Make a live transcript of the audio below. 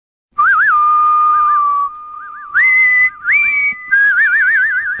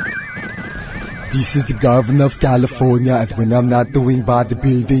This is the governor of California, and when I'm not doing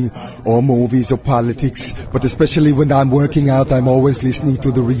bodybuilding or movies or politics, but especially when I'm working out, I'm always listening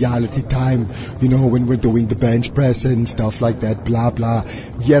to the reality time. You know, when we're doing the bench press and stuff like that, blah blah.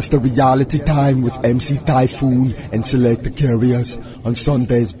 Yes, the reality time with MC Typhoon and Select the Kurious on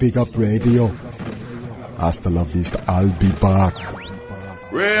Sunday's Big Up Radio. Hasta la vista, I'll be back.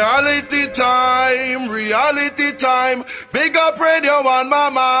 Reality time, big up radio on my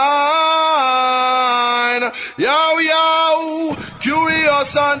mind. Yo, yo,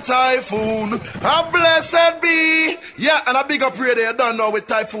 Kurious and Typhoon, a blessed be. Yeah, and a big up radio, you don't know, with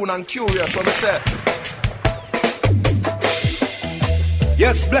Typhoon and Kurious, so me say.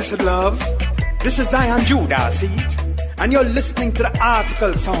 Yes, blessed love, this is Zion Judah, see it? And you're listening to the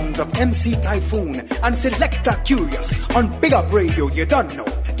article sounds of MC Typhoon and Selector Kurious on Big Up Radio, you don't know.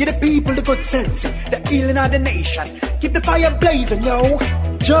 Give the people the good sense, the healing of the nation. Keep the fire blazing, yo.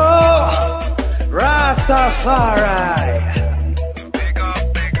 Joe Rastafari. Big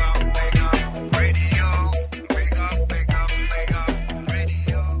up, big up, big up radio. Big up, big up, big up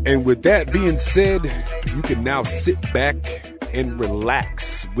radio. And with that being said, you can now sit back and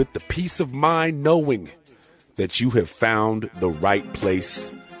relax with the peace of mind knowing that you have found the right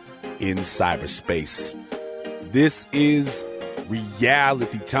place in cyberspace. This is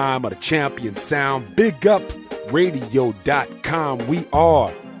reality time of the champion sound. BigUpRadio.com. We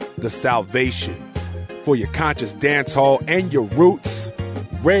are the salvation for your conscious dancehall and your roots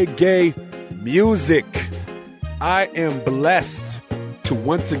reggae music. I am blessed to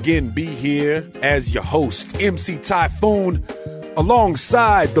once again be here as your host, MC Typhoon,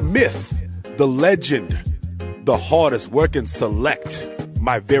 alongside the myth, the legend, the hardest working Select,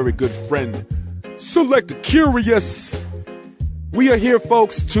 my very good friend, Select the Kurious. We are here,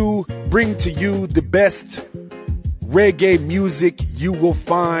 folks, to bring to you the best reggae music you will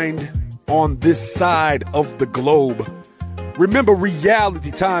find on this side of the globe. Remember, reality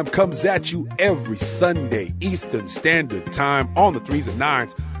time comes at you every Sunday, Eastern Standard Time on the 3s and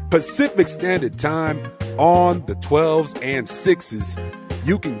 9s, Pacific Standard Time on the 12s and 6s.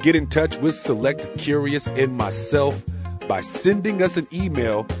 You can get in touch with Select the Kurious and myself by sending us an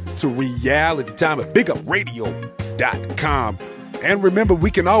email to realitytime@bigupradio.com. And remember, we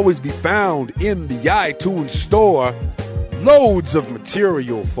can always be found in the iTunes store. Loads of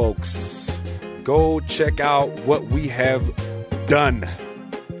material, folks. Go check out what we have done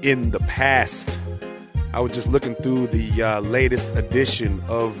in the past. I was just looking through the latest edition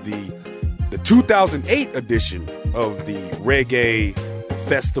of the 2008 edition of the Reggae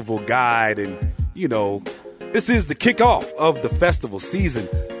Festival Guide, and you know, this is the kickoff of the festival season.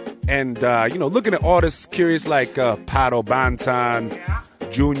 And you know, looking at artists curious like Pato Bantan,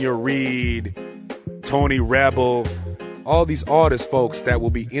 Junior Reid, Tony Rebel, all these artists, folks, that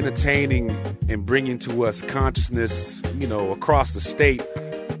will be entertaining and bringing to us consciousness, you know, across the state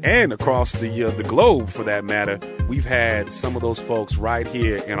and across the globe, for that matter. We've had some of those folks right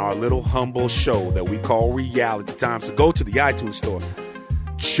here in our little humble show that we call Reality Time. So go to the iTunes store.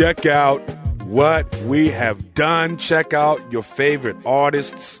 Check out what we have done. Check out your favorite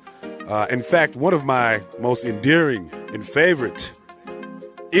artists. In fact, one of my most endearing and favorite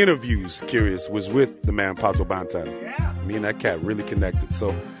interviews, Kurious, was with the man Pato Bantan. Me and that cat really connected.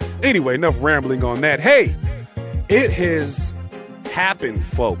 So anyway, enough rambling on that. Hey, it has happened,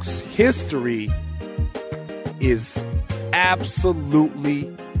 folks. History is absolutely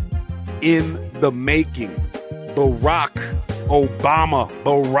in the making. Barack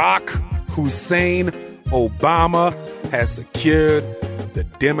Hussein Obama has secured the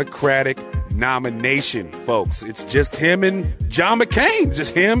Democratic nomination, folks. It's just him and John McCain.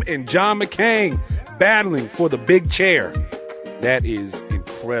 Just him and John McCain battling for the big chair. That is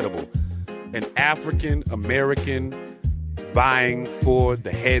incredible. An African American vying for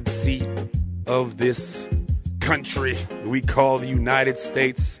the head seat of this country we call the United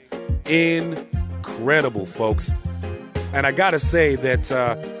States. Incredible, folks. And I gotta say that,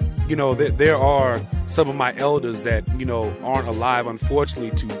 you know, that there are some of my elders that, you know, aren't alive,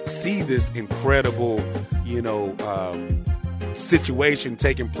 unfortunately, to see this incredible, you know, situation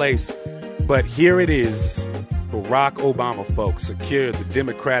taking place. But here it is. Barack Obama, folks, secured the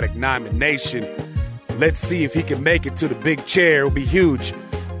Democratic nomination. Let's see if he can make it to the big chair. It'll be huge.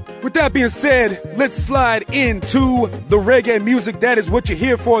 With that being said, let's slide into the reggae music. That is what you're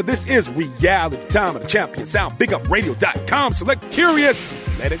here for. This is Reality Time of the Champion Sound. BigUpRadio.com. Select Kurious.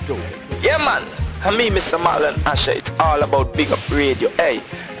 Let it go. Yeah, man. I mean, Mr. Marlon Asher, it's all about Big Up Radio. Hey,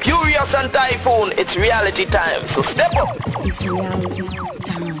 Kurious and Typhoon, it's reality time. So step up. It's reality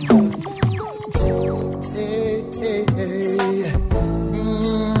time. Hey, hey, hey.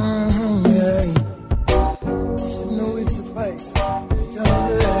 Yeah.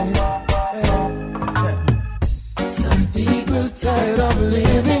 of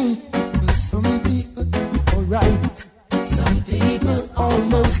living. But some people it's alright. Some people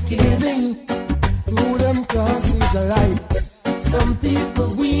almost giving. To them can't see the light. Some people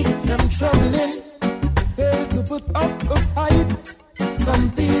weak, them troubling. Fail to put up a fight.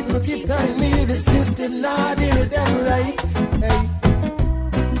 Some people keep telling me the system not deal them right. Hey,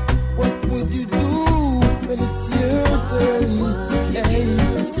 what would you do when it's your turn? Hey,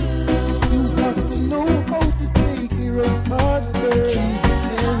 you have to know how to take care of heartburn.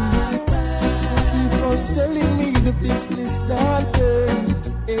 Hey, they keep on telling me the business not turn.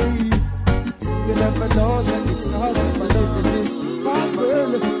 Hey, you never know that it causes if I let this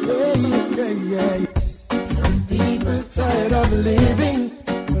heartburn. Hey. Some people tired of living,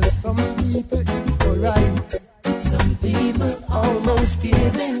 but some people it's alright. Some people almost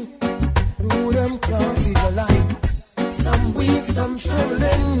giving. Who them can't see the light. Some weak, some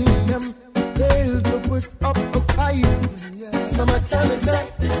trembling. Them fail to put up a fight. Summertime is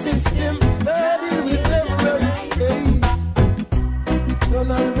at the system, burden with them right. Hey,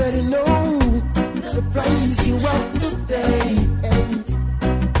 don't already know the price you have to pay. Hey,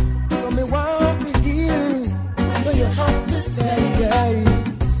 tell me why we here. No, you have to say, hey,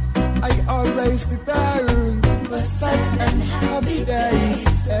 I always prepare for sad and happy days.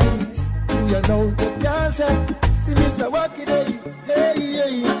 Hey, do you know the cancer? See Mr. Wacky Day. Hey.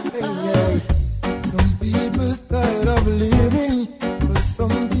 Some people tired of living, but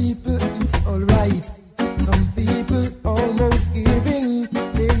some people it's alright. Some people almost giving.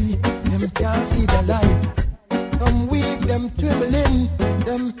 Hey, them can't see the light. Some weak, them trembling.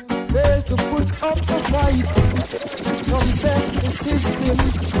 Them fail to put up a fight. Come set the system,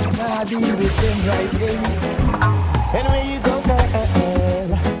 I deal with them right in. Anywhere you go, girl,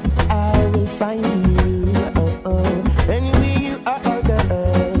 I will find you. Anywhere you are,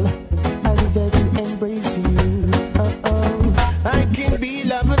 girl, I'll be there to embrace you. I can be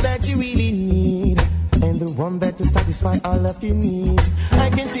love that you really need, and the one that to satisfy all of your needs. I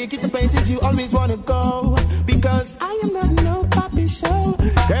can take you to places you always wanna go, because I am not no poppy show.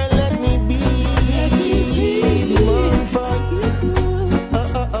 Girl, let me be the one for you.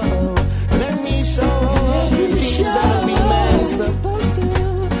 Let me show you things that we men supposed to.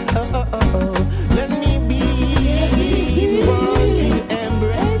 Let me be the one to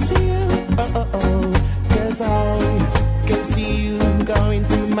embrace you. Cause I can see you going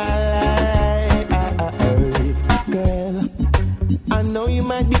through my life. Girl, I know you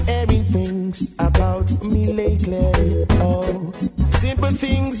might be hearing things about me lately. Oh, simple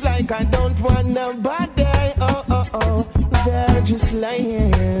things like I don't want nobody. They're just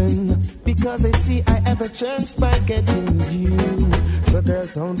lying because they see I have a chance by getting you. So girl,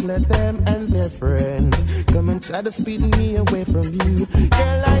 don't let them and their friends come and try to speed me away from you.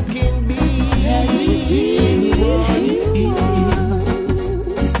 Girl, I can be what you want.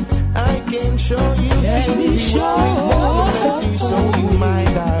 I can show you things you always want to show you, my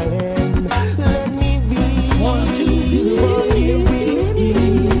darling. Let me be the one you really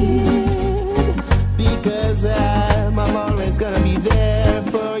need, because I'm always gonna be there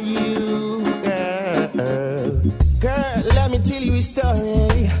for you, girl. Girl, let me tell you a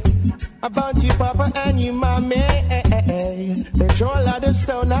story about your papa and your mommy. They throw a lot of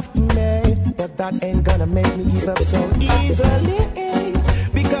stone after me, but that ain't gonna make me give up so easily.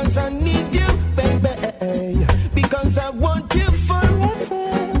 Because I need you, baby. Because I want you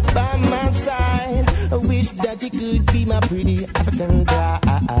forever by my side. I wish that you could be my pretty African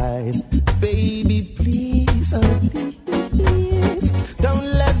bride. Baby, please, oh please, don't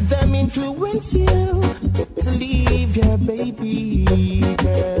let them influence you to leave your baby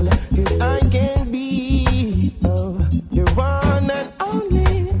girl. Cause I can be, oh, your one and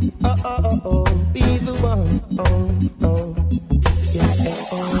only. Be the one,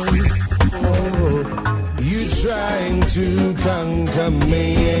 you trying to conquer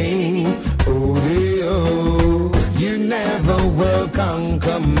me, oh, you never will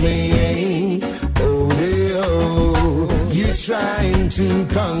conquer me, oh, you trying to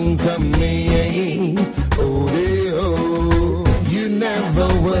conquer me, oh, you never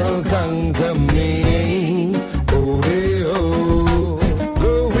will conquer me, oh,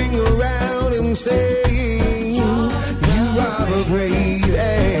 going around and saying you are the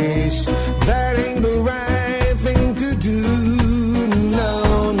greatest. That ain't the right thing to do.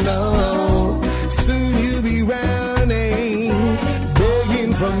 No. Soon you'll be running,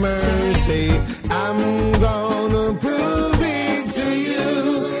 begging for mercy. I'm gonna prove it to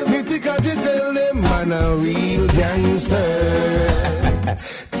you. Because you tell them I'm a real gangster.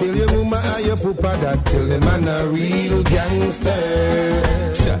 Tell your mama and your papa that. Tell them I'm a real gangster.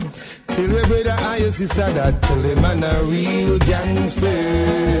 Tell your brother and your sister that tell them man a real gangster.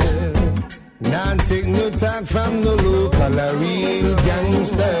 Nah take no talk from no local, a real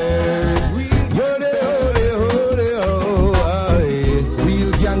gangster.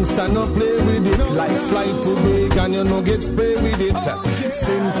 Real gangster no play with it. Like fly too big and you no get spray with it.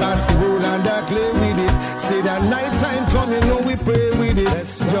 Sing fast roll and that play with it. Say that night time come you know we pray with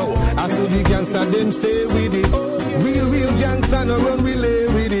it. Yo, I saw the gangster them stay with it. Real gangster no run we lay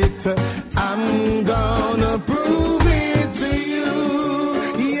with it. I'm gonna prove it to you.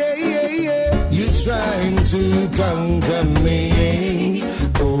 You trying to conquer me,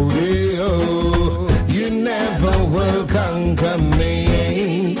 oh, you never will conquer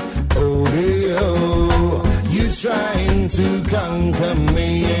me, oh, you trying to conquer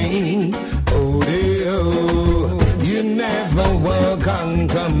me, oh, you never will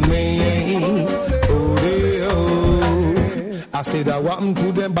conquer me, oh. I said I want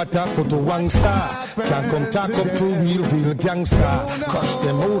to them but I put to one star. Can't come talk up to real gangster. Crush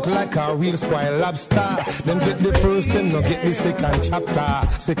them out like a real spoiled lobster. Them get the first, them no get the second chapter.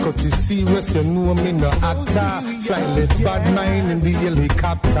 Say cut you serious, you know me no actor. Flightless bad mind in the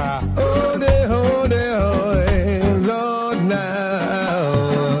helicopter. Oh, Lord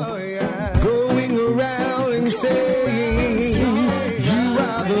now. Going around and saying you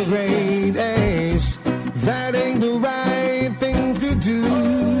are the greatest. That ain't the right thing to do.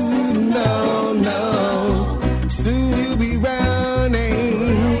 No. Soon you'll be running,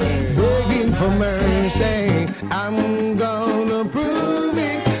 begging for mercy. I'm gonna prove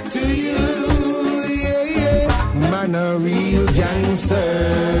it to you. Yeah. Man a real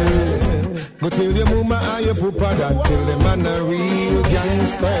gangster. Go tell your mama and your papa that tell them man a real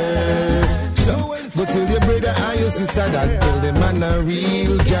gangster. Go tell your brother and your sister that tell them man a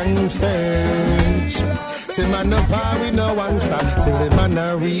real gangster. Say man no party no one star. Tell them man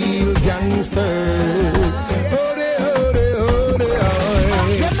a real gangster.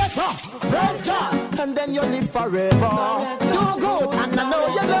 Praise God, and then you live forever. Do good, and I know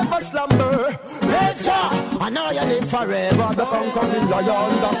you never slumber. Praise God, I know you live forever. The conquering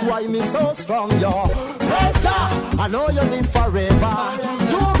lion, that's why me so strong, yo. Praise God, I know you live forever.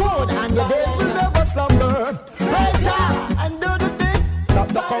 Do good, and your days will never slumber. Praise God, and do the thing that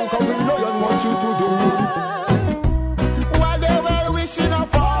the conquering lion wants you to do. While they were wishing I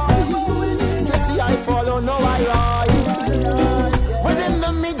fall, to see I follow, no I rise. Within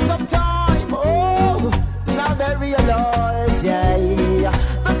the midst of time, oh, now they realize, yeah,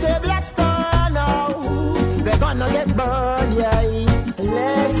 the table has turned now. They're gonna get burned, yeah.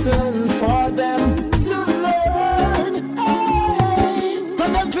 Lesson for them to learn.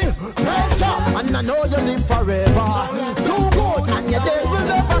 Cause them feel praise God, and I know you live forever. Do good, and your days will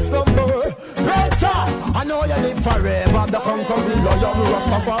never slumber. Praise God, I know you live forever. The conquering lion,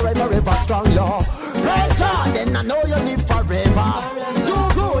 Rastafari forever strong, yo. Praise God, then I know you live forever. Do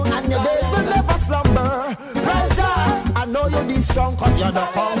good, and your days will never slumber. Praise God, I know you'll be strong, cause you're the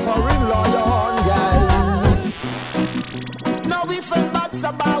conquering lion, yeah. Now we feel that's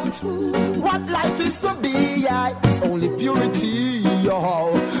about what life is to be, yeah. It's only purity,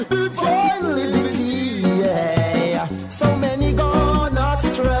 yo. Divine liberty, yeah. So many gone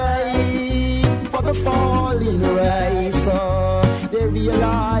astray for the falling race, so they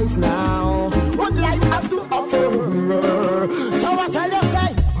realize now what life has to offer. So I tell you,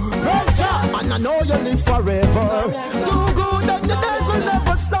 say, praise God, and I know you live forever. Do good and the days will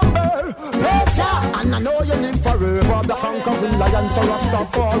never slumber. Praise God, and I know you live forever. The conquering lion, so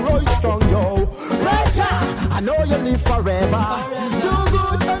Rastafari strong, yo. Praise God, I know you live forever. Do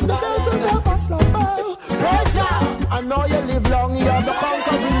good and the days will never slumber. Praise God, I know you live long, you're the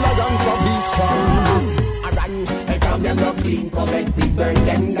conquering lion, so be strong. From them no clean, come and we burn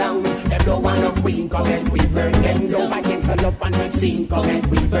them down. Them don't want no queen, come and we burn them down. Fight against up on the scene, come and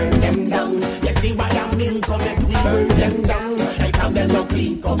we burn them down. You see what I mean, come and we burn them down. From them no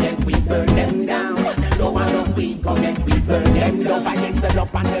clean, come and we burn them down. Them don't want no queen, come and we burn them down. Fight against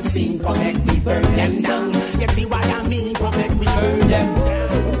up on the scene, come and we burn them down. You see what I mean, come and we burn them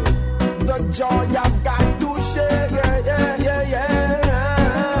down. The joy I've got to share, yeah.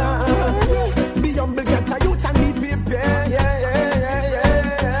 Be humble, get a youth and be prepared, yeah.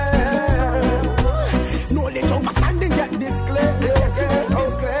 Knowledge, understanding, get this clear, yeah.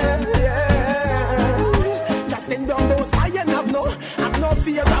 Just in the most high and have no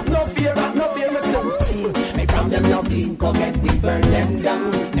fear with them. Hey, from them no clean, come and we burn them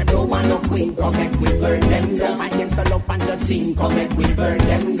down. Them don't want no queen, come and we burn them down. Fight against the love and the scene, come and we burn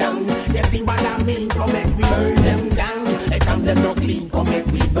them down. You see what I mean, come and we burn them down. Hey, from them no clean, come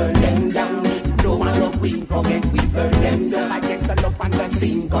and we burn them down. Don't want no queen, come and we burn them down. Fight against the love and the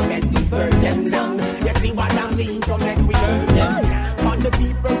scene, come and we burn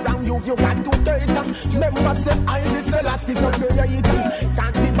is not great.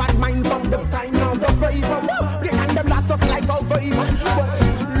 Can't be bad mind from the time of the brave. They and them last us like a vibe.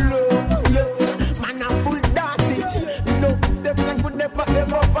 Love, yes, man I'm full dancing. Love, them man would never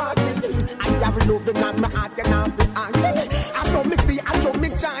ever pass it. I have love in my heart and I'll be answered. I know me see, I show me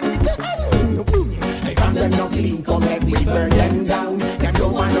chant it. From them no clean, come let we burn them down. Them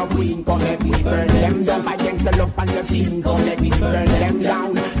don't want no queen, come let we burn them down. Fight against the love and the scene, come let we burn them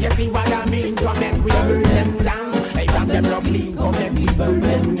down. You see what I mean? Come let we burn them down. Hey, from them no clean, come let we burn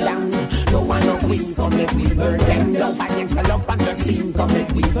them down. Don't want no queen, come let we burn them down. Fight against the love and the scene, come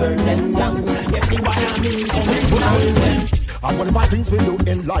let we burn them down. You see what I mean? Come let we burn them. And one of the things we do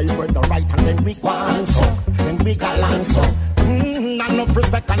in life, we're the right and then we want so, then we balance so. Not enough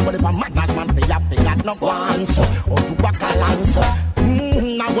respect and whatever madness man pay up, they got no one so, or to walk along so.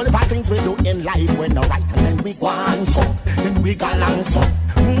 Now one of the things we do in life, we're the right and then we want so, then we balance so.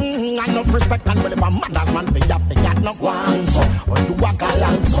 Not enough respect and whatever madness man pay up, they got no one so, or to walk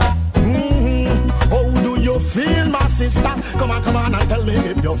along so. How do you feel, my sister? Come on and tell me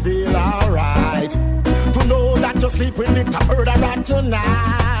if you feel alright. To know that you're sleeping with a murderer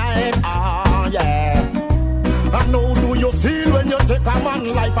tonight. Oh yeah. And how do you feel when you take a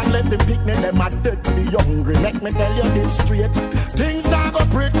man's life and let them picnic them at dead be hungry? Let me tell you this straight. Things not go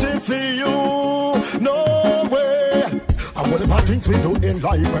pretty for you. No way. And what about things we do in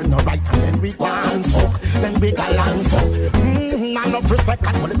life and right and then we want so, then we gallant so. Not enough respect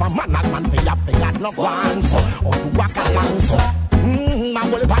and what about man pay up, they got no one so, or you walk along so. Now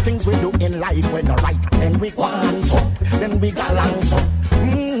all the things we do in life when the right and then we want so, then we gallant so.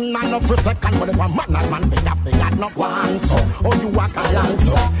 Not enough respect and whatever man pay up, they got no one so, or you walk along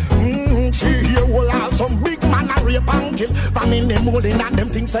so. She here will have some big man a rape and kill. From in the morning and them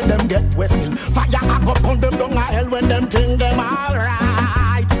things say them get wasted. Fire a up on them down a hell when them think them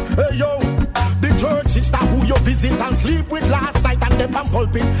alright. Hey yo, the church sister who you visit and sleep with last night and them on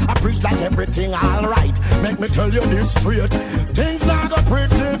pulpit I preach like everything alright. Make me tell you this straight. Things not go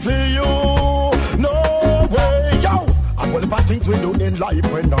pretty for you. No way, yo. And what about things we do in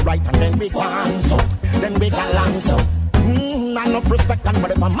life when the right and then we want so, then we gallant so. Not enough respect and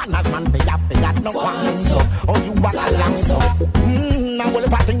whatever man pay up, they got no one so, or you walk along so. Now what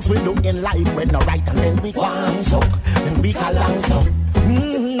about things we do in life when the right and then we want so, then we gallant so.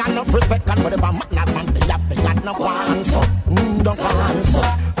 Not enough respect and whatever man pay up, they got no one so, don't want so.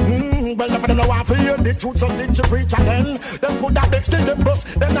 Well, never them no want to hear the truth, just did you preach again. Them could have extended them bus,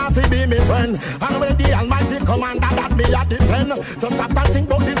 them not to be me friend. And when the Almighty commander that me a defend, so stop and think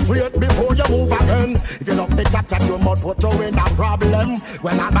about this straight before you move again. If you love the chat, you must put you in a problem.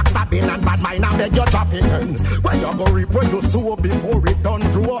 When I'm backstabbing and bad mind, I beg you drop it in. When you go reap when you sow before it done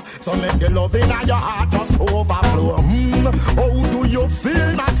grow. So make the love in your heart just overflow. How do you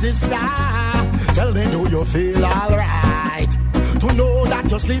feel, my sister? Tell me, do you feel alright? To know that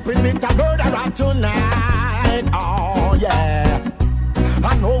you're sleeping with a murderer tonight. Oh yeah. And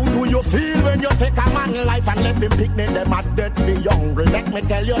how do you feel when you take a man's life and let him picnic them at death be hungry? Let me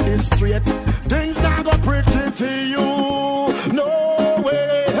tell you this straight. Things not go pretty for you. No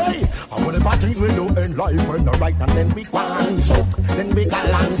way. Hey, and what about things we do in life when the right and then we want so, then we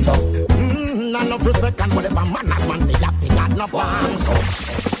gallant so. Not enough respect and whatever man they have, they got no one so.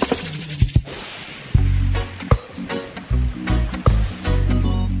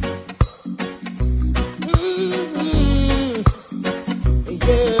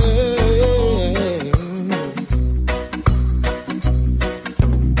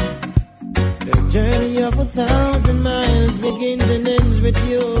 Journey of 1,000 miles begins and ends with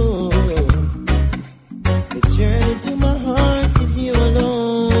you. The journey to my heart is you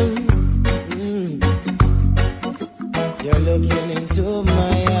alone. You're looking into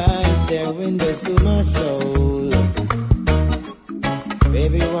my eyes, they're windows to my soul.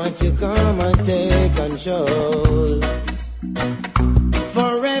 Baby, won't you come and take control?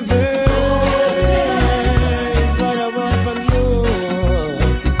 Forever.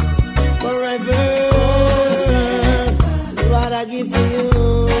 I give to you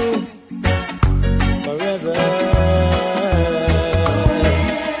forever.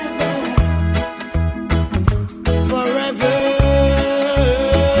 Forever.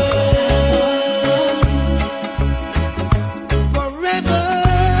 Forever.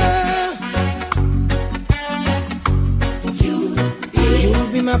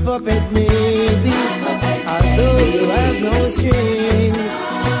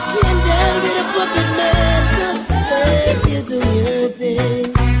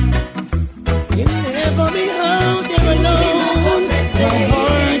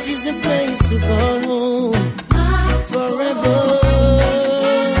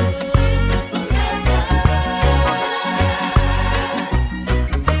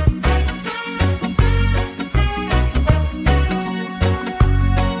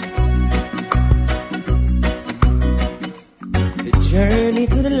 journey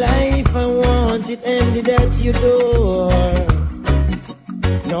to the life I want, it ended at your door.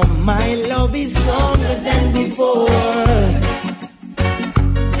 No, my love is stronger than before.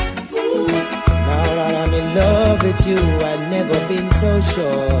 Now that I'm in love with you, I've never been so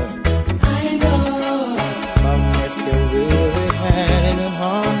sure. I know I'm just a weary hand in the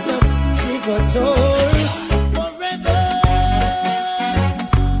arms of Sigotor. Forever,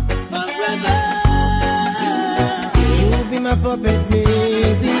 forever, you'll be my puppet,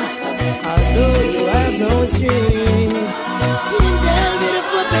 baby. Although you have no strings, you can tell me the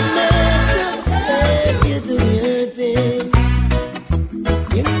puppet master. Let you do your thing.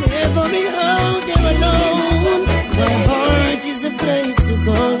 You never be out there alone. My heart is a place to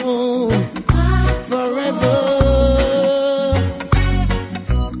call home. Forever.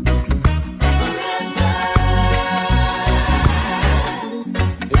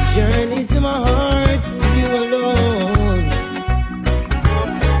 A journey to my heart with you alone.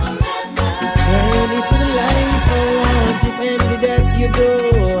 A journey to the life I want, it ended at your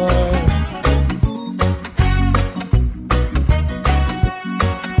door.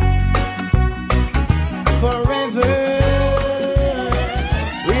 Forever.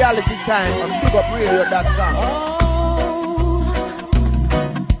 Reality time on BigUpRadio.com.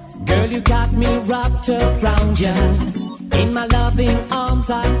 Girl, you got me wrapped around ya. In my loving arms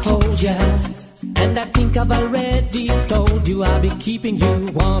I hold ya. And I think I've already told you I'll be keeping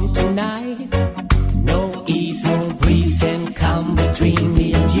you warm tonight. No ease, no breeze can come between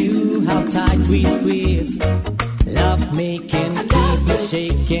me and you. How tight we squeeze. Love making, keep me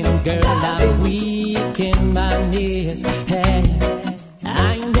shaking. Girl, I'm weak in my knees. Hey,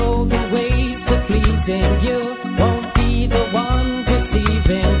 I know the ways to pleasing you. Won't be the one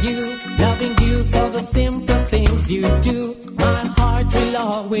deceiving you. Loving you for the simple things you do. My heart will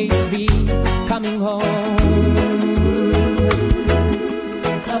always be coming home.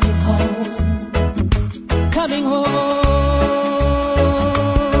 Coming home. Coming home.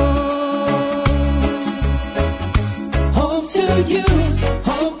 Home to you.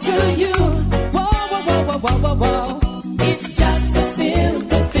 Home to you. Whoa, whoa, whoa, whoa, whoa, whoa, whoa. It's just the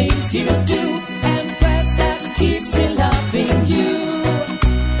simple things you do. Empress that keeps me loving you.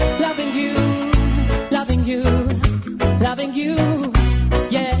 Loving you. Loving you. Loving you.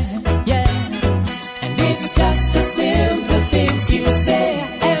 Yeah, yeah. And it's just the simple things you say.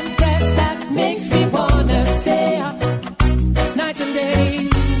 Empress that makes me wanna stay up night and day.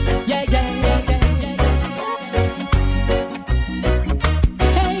 Yeah, yeah, yeah, yeah, yeah.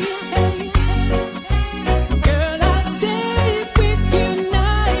 Hey, hey, girl, I'll stay with you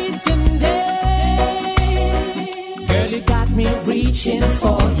night and day. Girl, you got me reaching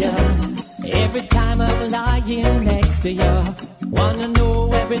for you. Every time I'm lying next to you, wanna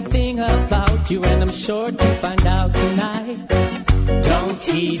know everything about you, and I'm sure to find out tonight. Don't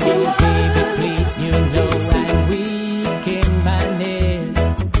tease me, baby, please. You know I'm weak in my knees.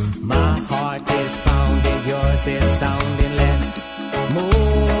 My heart is pounding, yours is sounding less.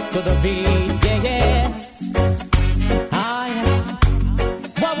 Move to the beat, yeah, yeah.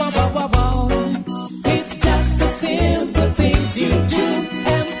 Whoa, whoa, whoa, whoa, whoa. It's just the simple things you do.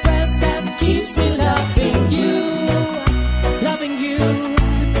 Empress that keeps me loving you. Loving you,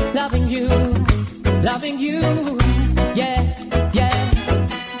 loving you, loving you. Yeah, yeah.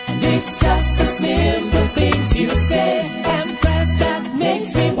 And it's just the simple things you say. Empress that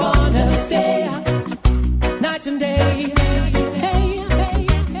makes me wanna stay night and day. Hey, hey,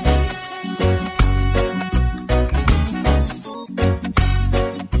 hey.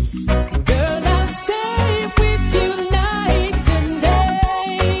 Girl, I'll stay with you night and day.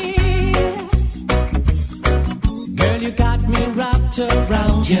 Girl, you got me wrapped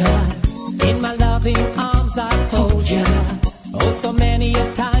around you. In my loving arms I hold you. Oh, so many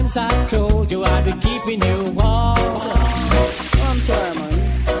a times I told you I'd be keeping you warm. I'm sorry, man.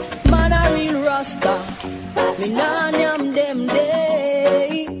 Man, a real Rasta. Me nah yam them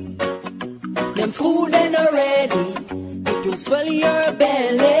day. Them food ain't ready. It will swell your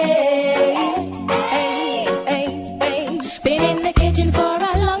belly. Hey, hey, hey. Been in the kitchen for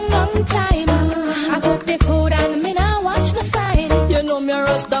a long, long time. I cook the food and me now watch the sign. You know me a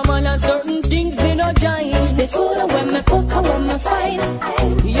Rasta man and certain things me no giant. The food when me cook, I when me fine.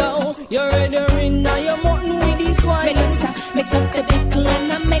 Yo, you ready in now your mutton with this wine. Melissa, mix up the pickle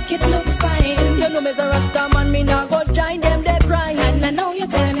and I make it look fine. You know me a Rasta man, me nah go join them they cry. And I know you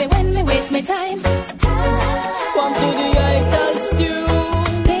tell me when me waste my time. Come to the idol stew.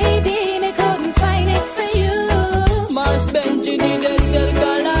 Baby, me couldn't find it for you. Mas Benji did a sell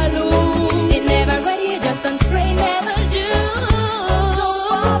galaloo. It never ready, just on spray, never do. So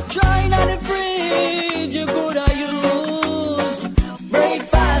pop trying at the fridge, you coulda used. Break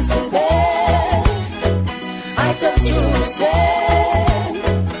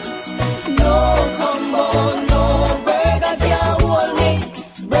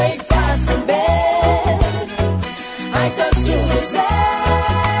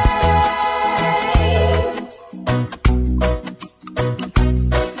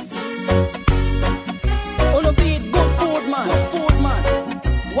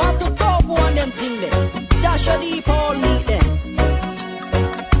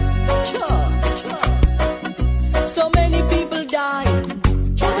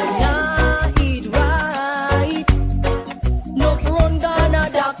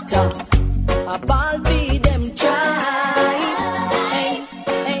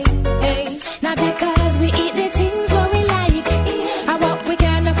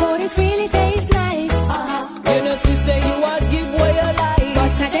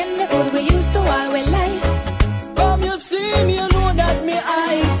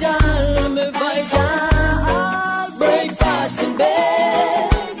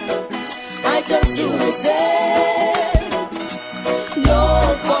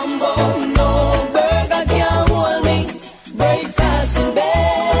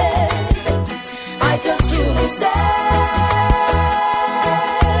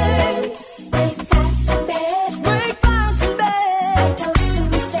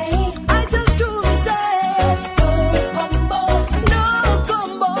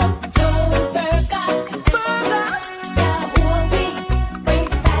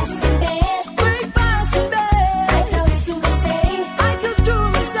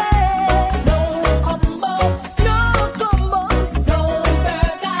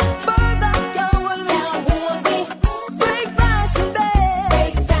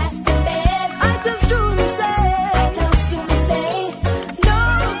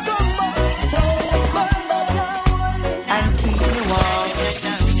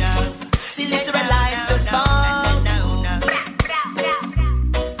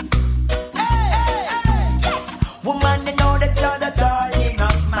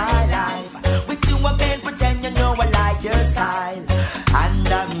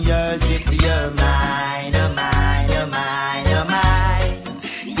 'cause if you're mine, oh mine, oh mine, oh mine,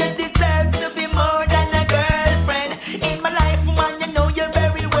 you deserve to be more than a girlfriend. In my life, woman, you know you're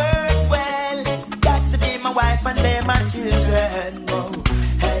very worthwhile. Got to be my wife and bear my children. Oh,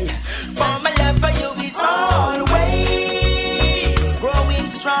 hey, for my love for you is always growing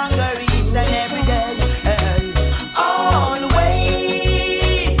stronger each and every day. Hey, always,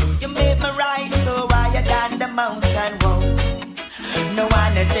 you made me rise so higher than the mountain. Whoa. No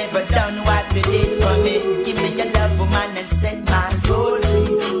one has ever done what you did for me. Give me your love, woman, and set my soul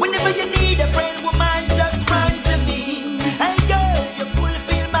free. Whenever you need a friend, woman, just run to me. Hey girl, you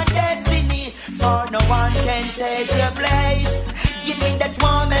fulfill my destiny, for no one can take your place. Give me that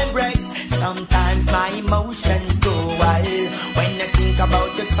warm embrace. Sometimes my emotions go wild when I think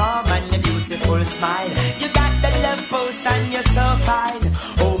about your charm and your beautiful smile. You got the love potion, you're so fine.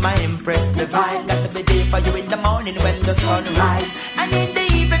 Oh, my empress divine. Got to be there for you in the morning when the sun rises, and in the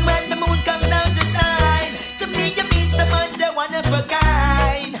evening when the moon comes out to shine. To me you mean so much, you're one of a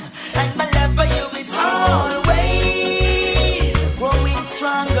kind. And my love for you is always growing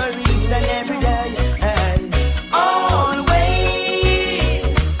stronger each and every day. Hey, always.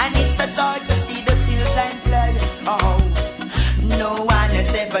 And it's a joy to see the children play. Oh, no one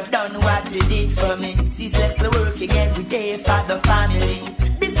has ever done what you did for me. Ceaselessly working every day for the family.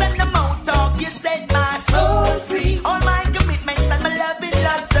 This and the mouth talk, you set my soul free. All my commitments and my love in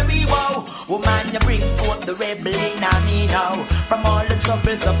luxury. Wow, woman, you bring forth the rebel in me now. From all the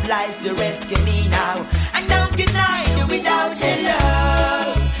troubles of life, you rescue me now. And don't deny you without your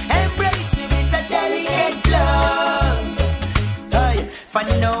love. Embrace me with a delicate gloves. Hey, for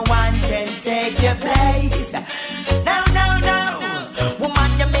no one can take your place. Now, now, now,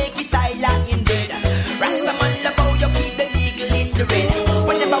 woman, you make it higher in bed. Rastaman love how you keep the eagle in the red.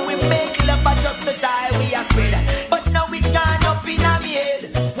 Whenever we make love, I just the shy we are spread. But now it's gone up in our head.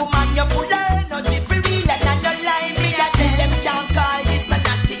 Woman, you full of energy for real, and I don't lie me. I tell them can't call this and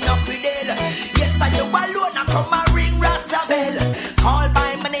nothing up with it. Yes, I you alone, I come and ring Rasta bell. Call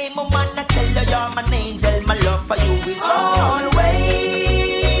by my name, woman, I tell you you're my angel. My love for you is always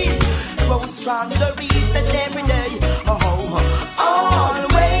grow stronger each and every day. Oh,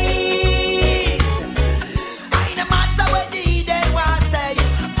 always. I no matter what the day was say.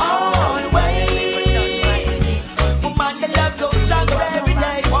 Always. Woman, the love grows stronger every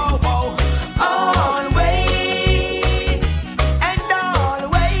day. Oh, oh. Always. And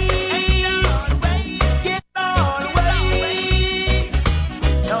always. Yes, always.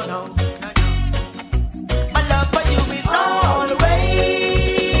 No, no. My love for you is always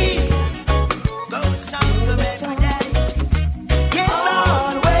grows stronger every day. Yes,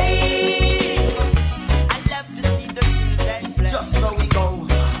 always. I love to see the children play. Just so we go.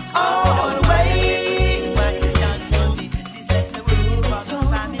 Always. What you done for me. Sister, the way you for the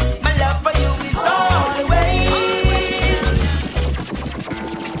family. My love for you is always.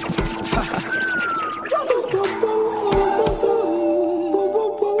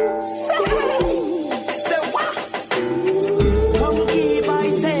 Say what? Come keep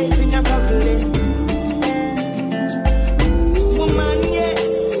myself in a bubbling. Woman, yes,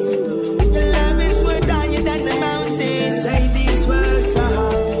 your love is more higher than the mountains. Say these words are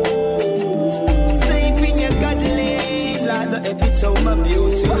hard. Safe in your cuddling. She's like the epitome of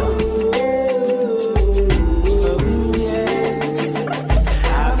beauty. Oh, yes.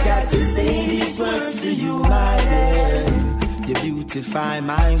 I've got to say these words to you, my dear. You beautify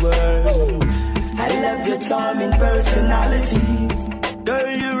my world. I love your charming personality. Girl,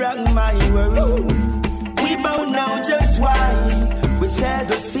 you rock my world. We both know just why we share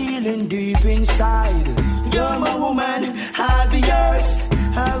this feeling deep inside. You're my woman, I'll be yours.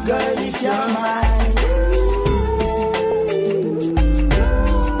 Oh, girl, if you're mine.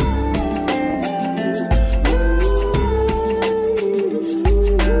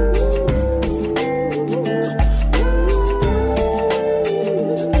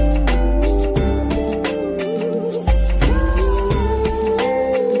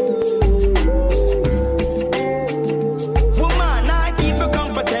 Woman, I keep you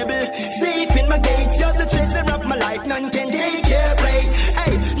comfortable. Safe in my gates, you're the treasure of my life. None can take your place.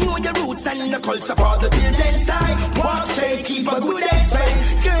 Hey, know your roots and the culture for the children side. Walk straight, keep a good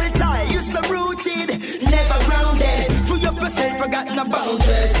space. Girl, tie, you're so rooted, never grounded. Free up yourself, forgot no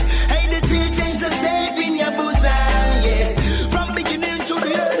boundaries. Hey, the children are safe in your bosom, yes. From beginning to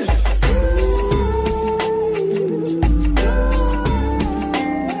the end.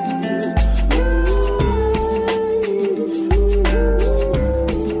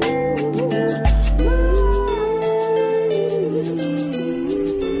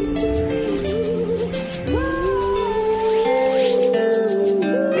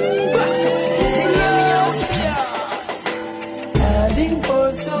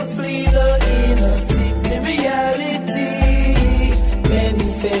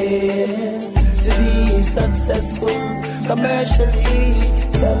 commercially.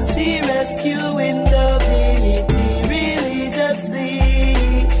 Some see rescue in divinity religiously.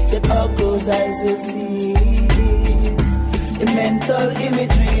 Yet all closed eyes will see the mental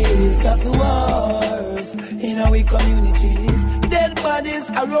imageries of the wars in our communities. Dead bodies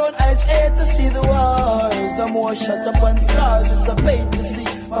around eyes hate to see the wars. The more shut up on scars, it's a pain to see.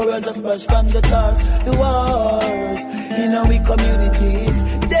 Horrors are splash from the tars. The wars in our communities.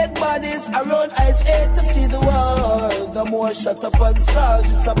 Dead bodies around eyes hate to see the wars. The more shut up on scars,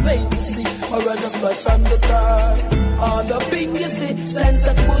 it's a pain to see. Horrors are splash on the tars. On the ping you see,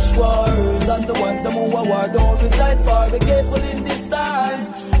 senseless bush wars. And the ones who are war don't reside far. Be careful in these times.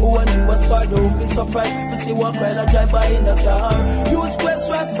 Who and you was far, don't be surprised to see one friend I drive by in a car. Youth quest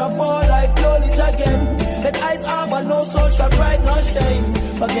rasta for life, knowledge again. Let eyes armor, no social pride, no shame.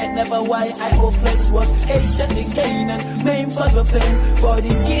 Forget never why I owe flesh was anciently Canaan. Main for the pain, for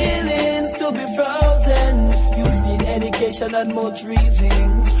these killings to be frozen. Youth need education and much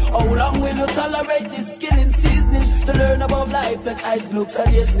reasoning. How long will you tolerate this killing seasoning? To learn about life, let eyes look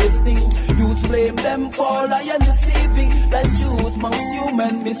and ears listening. Youths blame them for lying and deceiving. Life's truth, most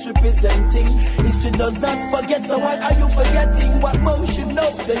human misrepresenting. History does not forget, so why are you forgetting what most should know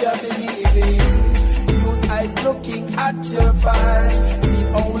they are believing? Youth eyes looking at your past. See,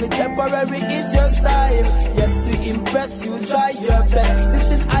 only temporary is your style. Yes, to impress you, try your best.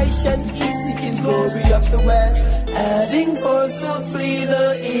 Listen, I shan't seeking glory of the West. Having forced to flee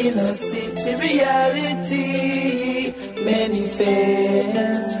the inner city reality. Many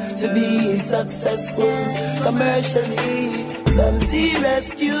fails to be successful commercially. Some see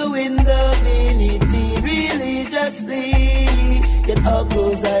rescue in divinity religiously. Yet all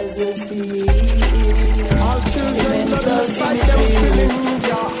closed eyes will see. All children that fight them spilling.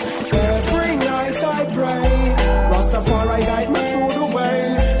 Every night I pray. Rastafari guide me through the way.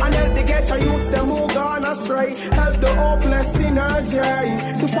 And help the ghetto youths them who gone astray. Help the hopeless sinners,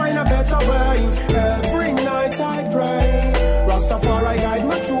 yeah, to find a better way. Every night I pray. Rastafari guide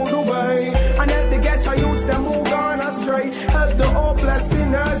me through the way. And help the ghetto youths them who gone astray. Help the hopeless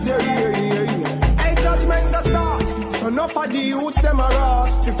sinners, yeah, yeah, yeah, yeah. Hey, judgment the start. So enough of the youths them are raw.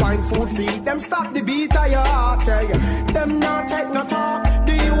 To find food feed them, stop the beat of your heart, yeah. Them not take no talk.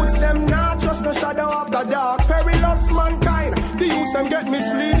 The youths them not trust the shadow of the dark. Perilous mankind. The youths them get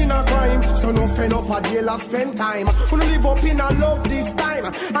mislead in a crime. So no fend up a jail and spend time. Wanna live up in a love this time.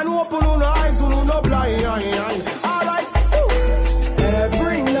 And open on eyes, who no blind. Alright.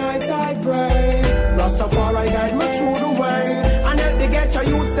 Every night I pray. Rastafari guide me through the way. And help the ghetto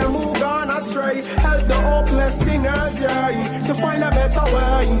youths them who gone astray. Help the hopeless sinners, yeah, to find a better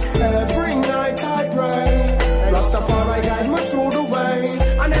way. Every night I pray. Rastafari guide me through the way.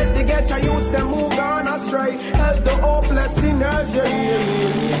 And help the ghetto youths them who gone astray. Help the hopeless sinners,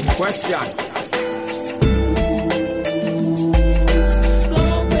 yeah. Question.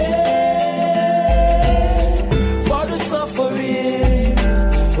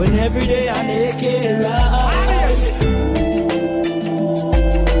 When every day I make it right.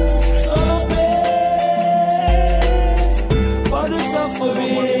 Oh, babe, for the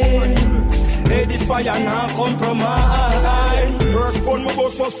suffering. Hey, this fire now compromise. First born my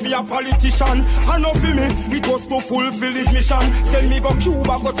boss was for a politician. And not for me, it was to fulfill his mission. Tell me go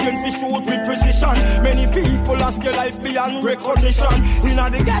Cuba, go train for shoot with precision. Many people ask your life beyond recognition. In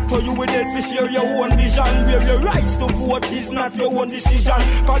the ghetto you will dead for share your own vision. Where your rights to vote is not your own decision.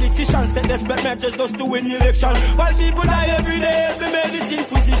 Politicians take desperate measures just to win election. While people die every day, every medicine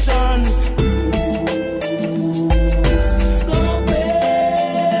position.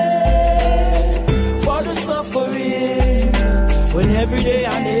 When every day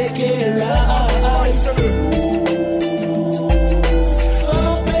I make it right.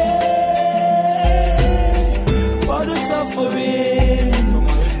 Oh, babe, for the suffering.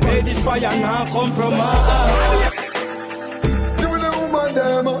 Hey, this fire now compromise. Give me the woman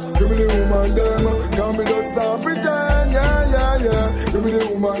them, give me the woman them. Can't be just stop pretend, yeah, yeah, yeah. Give me the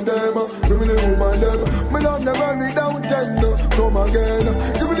woman them, give me the woman them. Me love never me down 10, come again.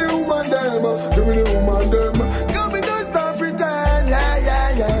 Give me the woman them, give me the woman them.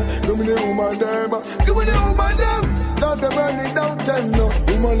 Give me the woman them, give me the woman them. Love them burning down 10.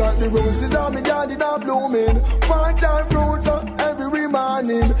 Woman like the roses on me garden are blooming. Part-time fruits every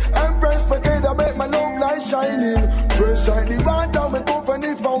morning. Empress spaghetti make my love light shining. Fresh like the water we come from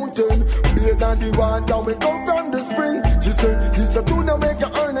the fountain. Bathe on the water we come from the spring. She said this the tune that make you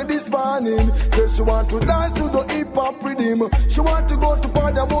earn it this morning. Said she want to dance to the hip hop rhythm. She want to go to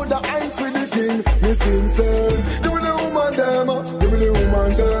party about the ice with the king. Me sing say, give me the woman them, give me the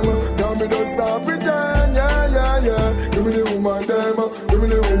woman them. Now me don't stop pretend, yeah, yeah, yeah. Give me the woman them, give me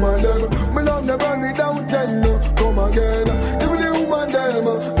the woman them. Me love never me down 10, come again.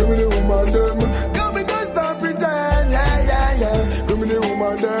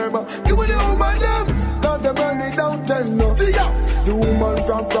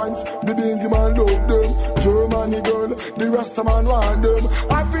 and France, the bingy man love them. Germany girl, the Rasta man want them.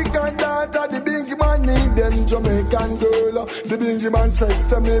 African daughter, the bingy man need them. Jamaican girl, the bingy man sex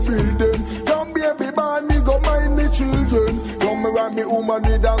them, me breed them. Young baby man, me go mind me children. Come around me woman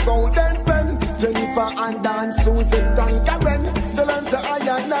with a golden pen. Jennifer and Dan, Susan and Karen. The land say I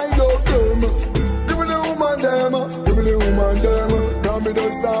and I love them. Give me the woman them, give me the woman them. Now me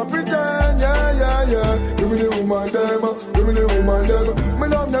don't stop pretend, yeah, yeah, yeah. Give me the woman them, give me the woman them. Me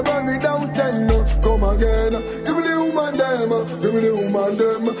love never without 10, come again. Give me the woman them, give me the woman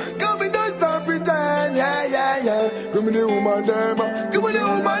them. Come me don't stop pretend, yeah, yeah, yeah. Give me the woman them, give me the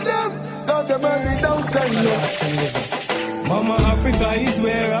woman them. Love them without 10, Mama Africa is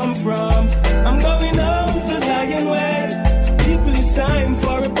where I'm from. I'm going home to Zion way. People, it's time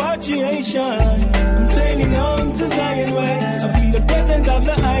for repatriation. I'm sailing home to Zion way. I feel the presence of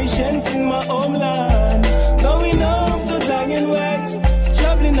the Haitians in my homeland. Going home to Zion way.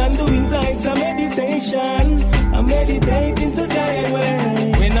 Traveling and doing sights of meditation. I'm meditating to Zion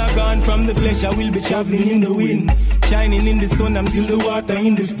way. When I'm gone from the flesh, I will be traveling in the wind. Shining in the sun, I'm still the water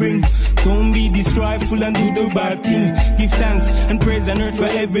in the spring. Don't be distrustful and do the bad thing. Give thanks and praise on earth for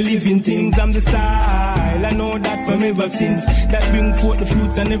every living things. I'm the style, I know that from ever since. That bring forth the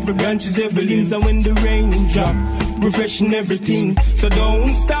fruits and every branches, every limbs. And when the rain drop, refreshing everything. So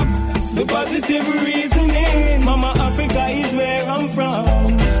don't stop the positive reasoning. Mama Africa is where I'm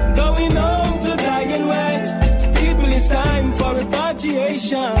from. Going home to Zion way. People, it's time for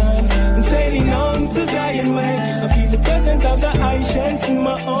repatriation. I'm sailing on to Zion way. I feel the presence of the Haitians in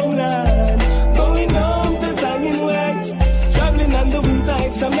my homeland. Going home to Zion way. Traveling on the wind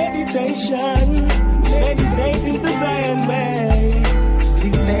sights of meditation. Meditating to Zion way.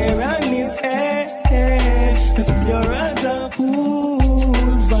 It's there and it's air. As pure as a cool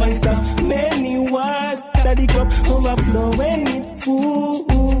voice of many water. The cup overflowing it full.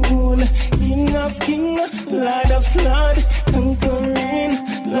 King of king, Lord of Lord, conquering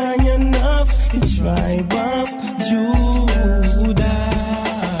Lion of the tribe of Judah.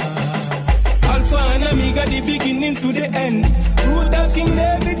 Alpha and Omega, the beginning to the end. Root of King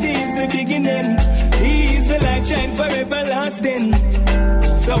David is the beginning. He is the light shine forever lasting.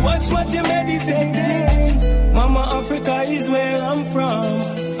 So watch what you're meditating. Mama Africa is where I'm from.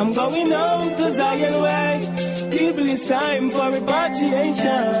 I'm going home to Zion way. People, it's time for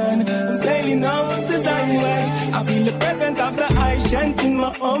repatriation. I'm sailing home to Zion way. I feel the presence of the Haitians in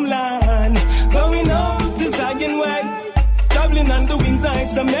my homeland. Going home to Zion way. Traveling on the wind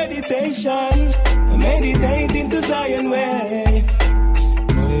sights of meditation. Meditating to Zion way.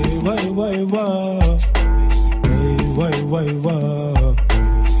 Way, way, way. Way, way, way.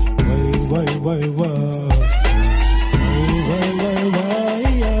 Way, way, way.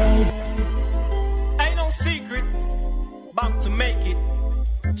 Ain't no secret, bound to make it.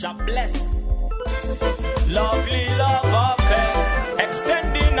 Jah bless. Lovely love affair,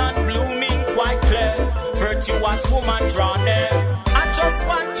 extending and blooming quite clear. Virtuous woman drawn near. I just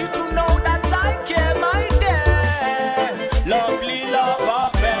want you to know that I care, my dear. Lovely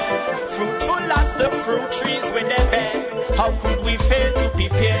love affair, fruitful as the fruit trees when they bear. How could we fail to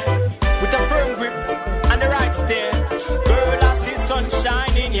prepare? With a firm grip and the right stare. Girl, I see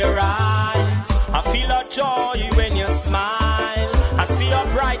sunshine in your eyes. I feel a joy when you smile. I see a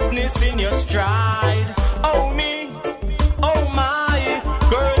brightness in your stride. Oh me, oh my.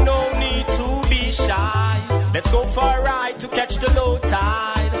 Girl, no need to be shy. Let's go for a ride to catch the low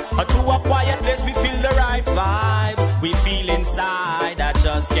tide. Or to a quiet place we feel the right vibe. We feel inside, I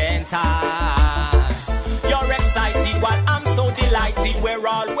just can't hide. You're excited while I'm so delighted. We're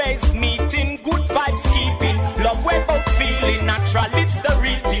always meeting, good vibes keeping. Love we're both feeling natural, it's the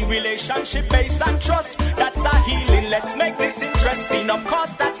real thing. Relationship based and trust, that's a healing. Let's make this interesting, of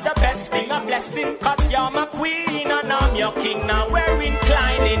course that's the best thing. A blessing, cause you're my queen and I'm your king. Now we're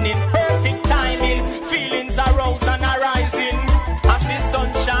inclining in perfect timing. Feelings arouse and arising. I see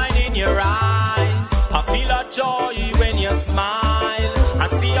sunshine in your eyes. I feel a joy when you smile. I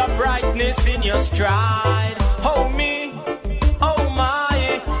see a brightness in your stride. Oh me, oh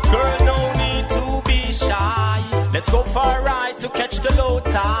my. Girl, no need to be shy. Let's go for a ride to catch the low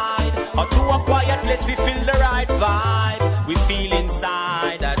tide. Or to a quiet place we feel the right vibe. We feel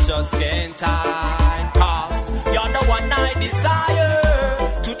inside, I just can't hide. Cause you're the one I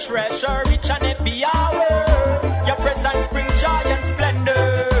desire. To treasure each and every hour. Your presence brings joy and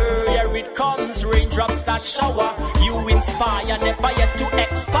splendor. Here it comes, raindrops that shower. You inspire, never yet to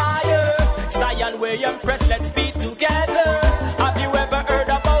expire. Zion, where you impress, let's be together. Have you ever heard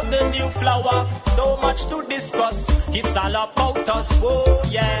about the new flower? So much to discuss, it's all about us, oh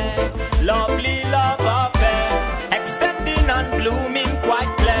yeah. Lovely love affair, extending and blooming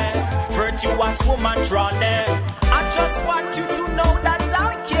quite virtuous woman drawn near. I just want you to know that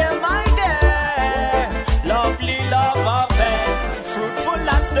I care, my dear. Lovely love affair, fruitful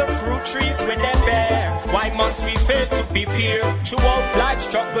as the fruit trees when they bear. Why must we fail to be peer? Throughout life's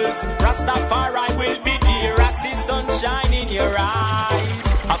struggles, Rastafari will be dear. I see sunshine in your eyes,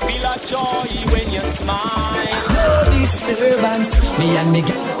 I feel a joy when you smile. No disturbance, me and me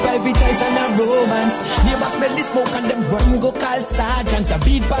get privatized and a romance. Neighbors smell the smoke and them run go call sergeant. A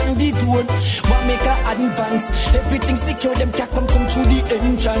beat bang the door, one make a advance. Everything secure, them can't come through the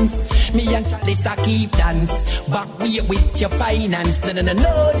entrance. Me and Lisa keep dance, back way with your finance.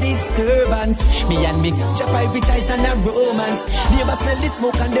 No disturbance, me and me get privatized and a romance. Neighbors smell the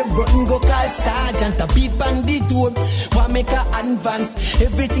smoke and them run go call sergeant. A beat bang the door, one make a advance.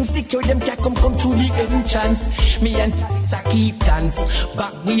 Everything secure, them can't come through the entrance. Me and I keep dance,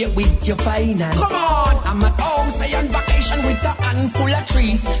 back way with your finance. Come on, I'm at home, say on vacation with a handful of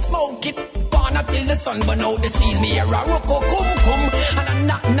trees. Smoke it, burn until the sun burn out the seas. Me a rocko cum, and a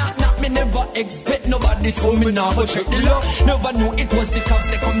knock, me never expect nobody's coming now. But check the law, never knew it was the cops,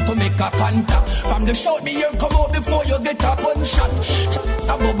 they come to make a contact. From the shout, me here come out before you get a gunshot.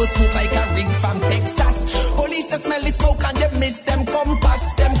 Some bubble smoke like a ring from Texas. Police they smell the smoke and they miss them compass.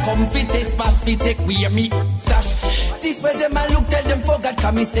 Them come fit it, fast fit take where me stash. This way them a look, tell them forgot,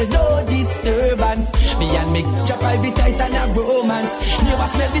 come me say no disturbance. Me and me chop privatized and a romance. Never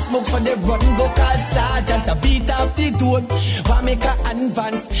smell the smoke so they run go call sergeant. A beat up the door, want make a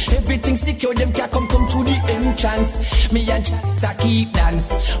advance. Everything secure, them can't come through the entrance. Me and I keep dance,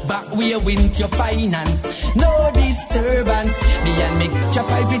 back way with your finance. No disturbance, me and me chop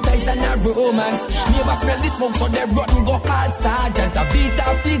privatized and a romance. Never smell the smoke so they run go call sergeant. A beat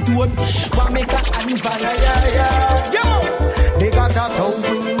up the door, want make a advance. Yo, they got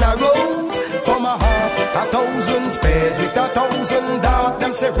 1,000 arrows for my heart, 1,000 spares with 1,000 darts.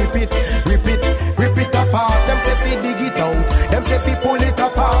 Them say rip it apart. Them say fi dig it out, them say fi pull it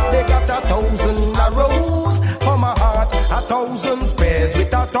apart. They got 1,000 arrows for my heart, 1,000 spares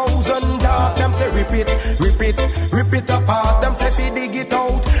with 1,000 darts. Them say rip it apart. Them say fi dig it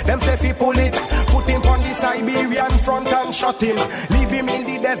out, them say fi pull it. Put him on the Siberian front and shut him. Leave him in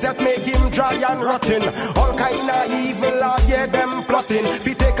the desert, make him dry and rotten. All kind of evil, I hear them plotting.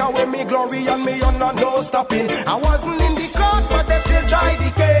 Fi take away me glory and me on no stopping. I wasn't in the court, but they still try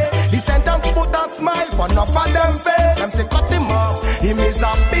the case. The sentence put a smile on enough of them face. Them say cut him off, him is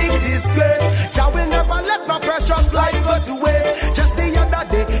a big disgrace. Jah will never let my precious life go to waste. Just the other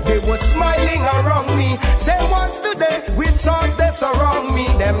day, they were smiling around me. Say once today, with swords they surround me.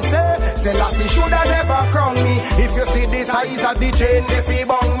 Them say Lassie shoulda never crown me. If you see the size of the chain, they fi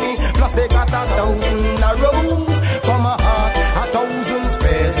bong me. Plus they got 1,000 arrows for my heart, 1,000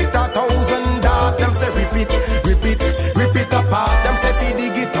 spares with 1,000 darts. Them say rip it apart. Them say fi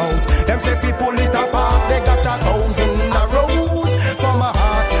dig it out, them say fi pull it apart. They got 1,000 arrows for my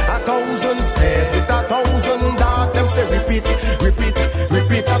heart, 1,000 spares with 1,000 darts. Them say rip it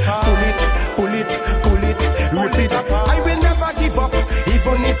apart. Pull it apart. I will never give up,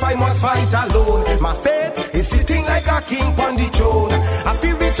 even if I must fight alone. My faith is sitting like a king on the throne. I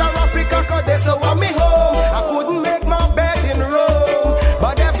feel rich in Africa, cause they so want me home. I couldn't make my bed in Rome,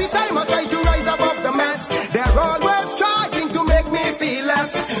 but every time I try to rise above the mess, they're always trying to make me feel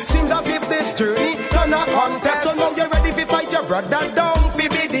less. Seems as if this journey done a contest. So now you're ready to fight your brother down, fi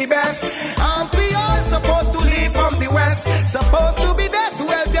be the best. Aren't we all supposed to live from the west? Supposed to be there to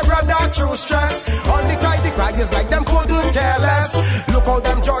help your brother through stress. All the cry is like them couldn't care less. Look how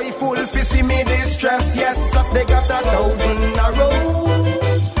them joyful fi see me distress. Yes, plus they got 1,000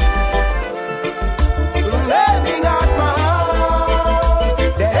 arrows aiming at my heart.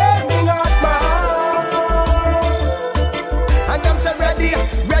 They're aiming at my heart. And them say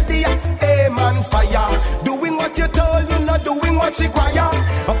ready, aim and fire. Doing what you told, you not doing what's required.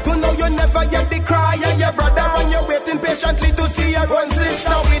 Up to now you never yet the cry of your brother, and you're waiting patiently to see your own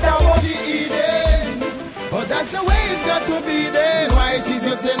sister without the Eden. But that's the way it's got to be there. Why it is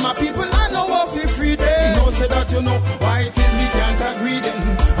you tell my people I know what we free them. Don't say that you know why it is we can't agree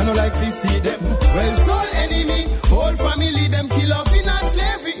them. I know like we see them. Well, soul enemy, whole family them kill off in a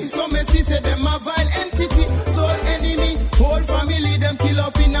slavery. So Messi say them a vile entity. Soul enemy, whole family them kill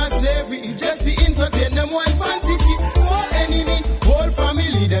off in a slavery. Just be entertain them one fantasy. Soul enemy, whole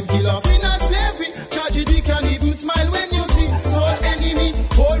family them kill off in a slavery. Tragedy can even smile when you see. Soul enemy,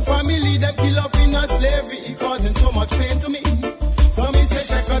 whole family them kill off in a slavery. Causing so much pain to me. So me say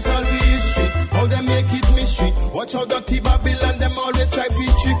check out all the history, how they make it mystery. Watch how dirty Babylon, them always try to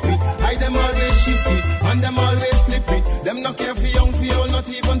trick me. I them always shifty, and them always slippery. Them not care for young, for old, not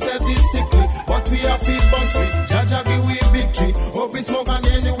even self-discipline. But we are fit, but free. Jaja give we victory. Hope we smoke and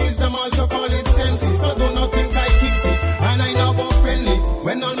gain the wisdom, also call it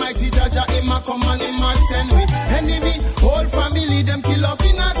When Almighty Jaja him a come and him a send we. Enemy, whole family them kill off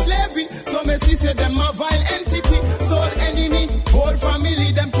in a slavery. So me see say them a vile entity. Soul enemy, whole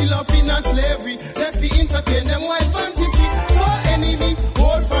family them kill off in a slavery. Let's be entertain them wild fantasy. Soul enemy,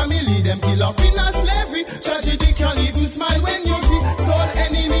 whole family them kill off in a slavery. Tragedy can't even smile when you see. Soul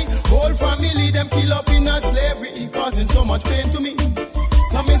enemy, whole family them kill off in a slavery. It causing so much pain to me.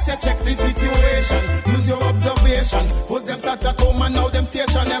 So me say check the situation, use your observation. First them start at home and now them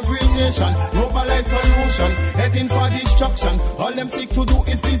station every nation. Globalized pollution, heading for destruction. All them seek to do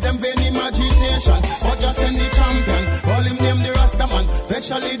is please them vain imagination. But just send the champion, call him name the Rastaman.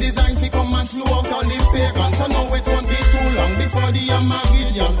 Specially designed to come and slew out all the pagans. So now it won't be too long before the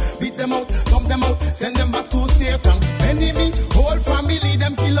Armageddon. Beat them out, thump them out, send them back to Satan. Enemy, whole family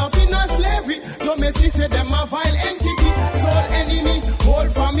them kill off in a slavery. So me see say them a vile entity. Soul enemy, whole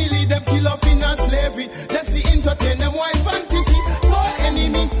family them kill off in a slavery. Let's be entertain them wild fantasy. Soul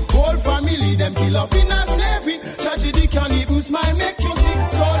enemy, whole family them kill off in a slavery. Tragedy can't even smile make you see.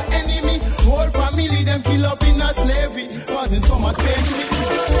 Soul enemy, whole family them kill off in a slavery. Causing so much pain to me.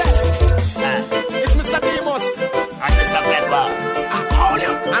 It's Mr. Demos and Mr. Pepper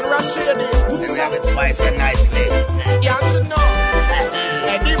and Rashidi. We have it spiced nicely. Yeah, you should know.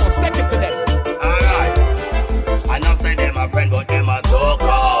 Hey, Demos, take it to them. Alright. Enough of them a friend, but them a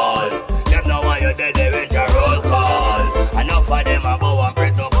so-called. Them know why you dead, they went a roll call. Enough of them a bow and pray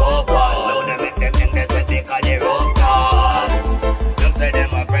to Popal. Now they make them think they say they call the roll call. Them say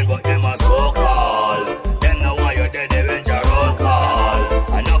them a friend, but them a so-called. Them know why you dead, they went a roll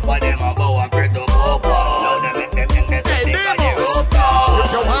call. Enough of them a bow and pray to Popal. Now they make them think they say they call the roll call.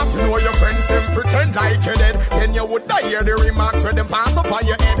 If you want to know your friends, them pretend like you're dead. Then you would not hear the remarks when them pass up on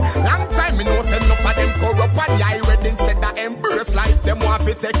your head. Long time me know say enough of them corrupt and lie when instead that embrace life, them want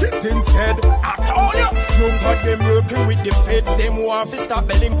to take it instead. I told you, most of them working with the feds, them want to stop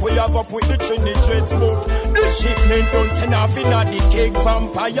belling we have up with the Trinidad smoke. The shipment don't send off in the cake,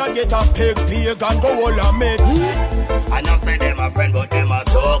 vampire get a pig and go all a mate. Enough of them a friend, but them a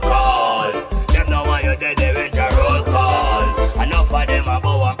so-called. Them know why you dead, they went a roll call. Enough of them a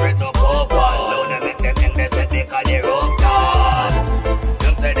bow and pray to Popal. Now they make them think they say they call the roll call.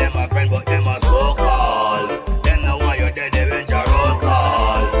 Them say them a friend, but them a so-called. Them know why you dead, they went a roll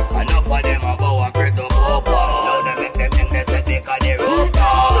call. Enough of them a bow and pray to Popal. Now they make them think they say they call the roll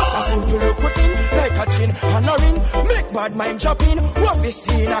call. Just a simple routine, like a chin and a ring. Make bad mind dropping, what we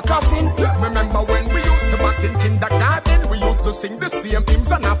see in a coffin. Yeah, remember when we used to back in kindergarten, we used to sing the same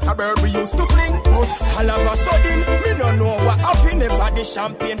hymns and afterward we used to fling. But all of a sudden, me don't know what happened. If the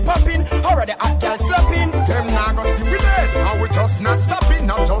champagne popping, or the hot girl slapping. Them now go see we dead, and we just not stopping.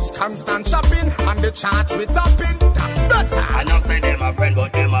 Not just constant shopping, and the charts we topping. That's better. Enough of them a friend,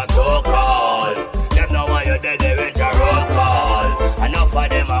 but them a so-called. Them know why you dead, they went a roll call. Enough of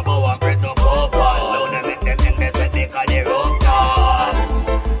them a bow and pray to Popal. Now they make them think they say they call the roll call.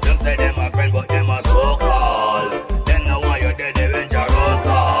 Them say them a friend, but them a so-called. Them know why you dead, they went a roll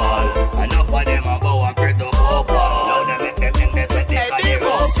call. Enough of them a bow and pray to Popal. Now they make them think they say they call the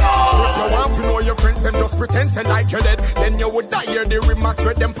roll call. If you want to know your friends, them just pretend say like you're dead. Then you would not hear the remarks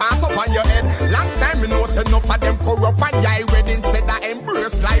when them pass up on your head. Long time you know say enough of them corrupt and die ready instead that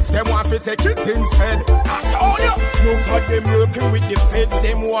embrace life. Them want to take it instead. I told you, most of them working with the feds,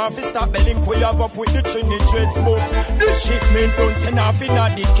 them want to stop belling we have up with the Trinidad smoke. The shipment don't send off in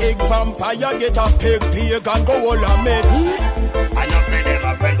the cake, vampire get a pig and go all a mate. Enough of them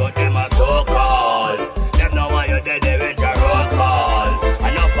a friend, but them a so-called. Them know why you dead, they went a roll call.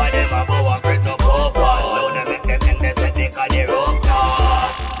 Enough of them a bow and pray to Popal. Now they make them think they say they call the roll call.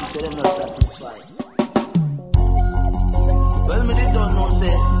 She said them not satisfied. Well, me they don't know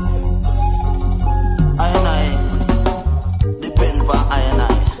say I and I depend for I and I.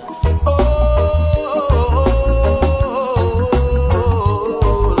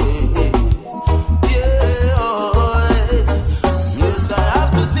 Yes, I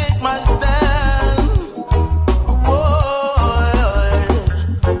have to take my stand. Oh,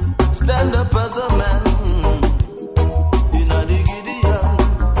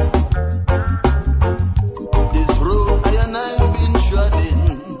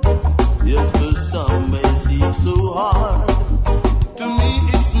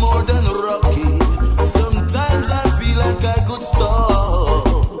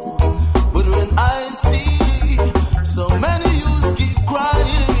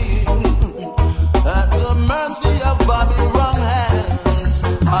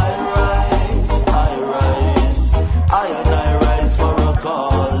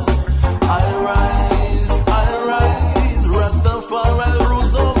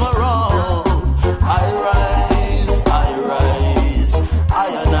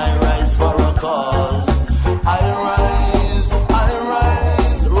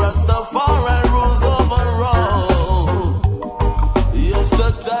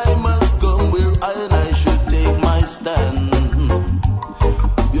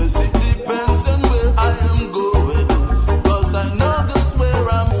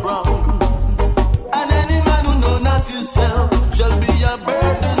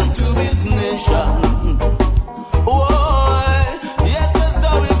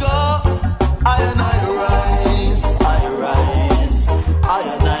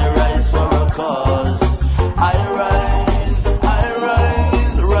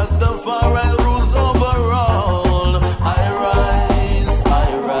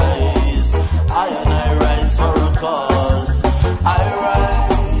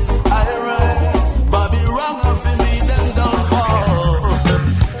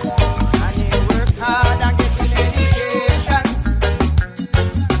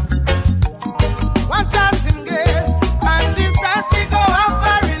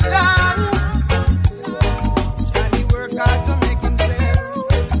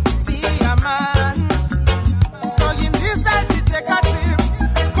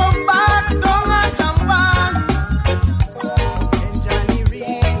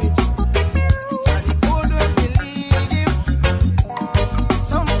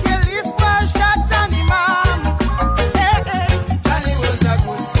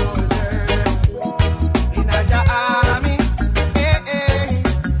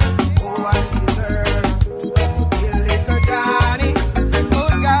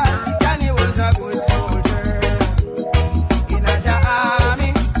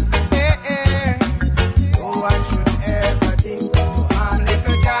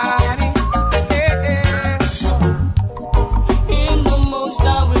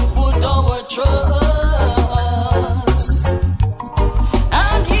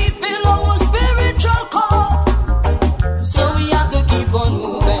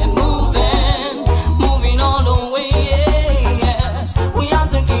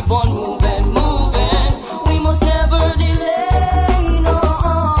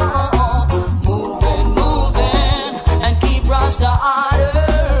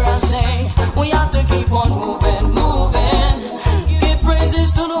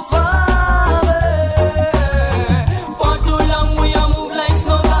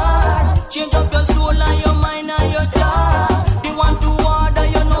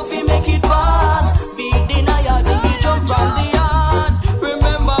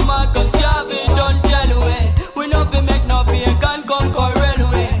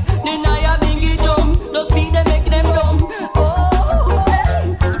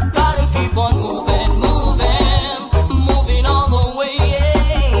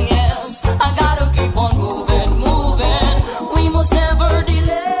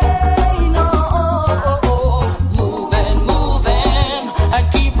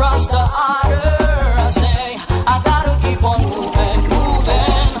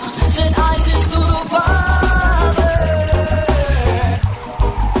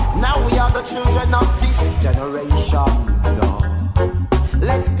 the children of this generation. No.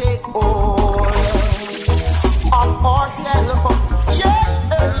 Let's take hold of ourselves. Yeah.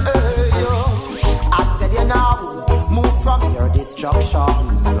 I tell you now, move from your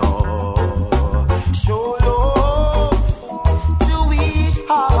destruction. No. Show love to each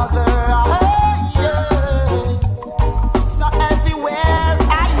other. So everywhere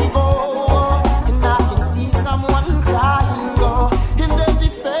I go, and I can see someone crying. In every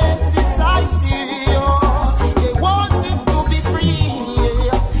faces I see, they want it to be free.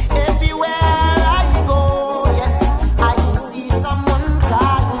 Everywhere I go, yes, I can see someone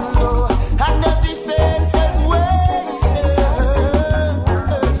crying. And every face is wasted.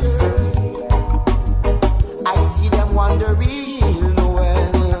 I see them wondering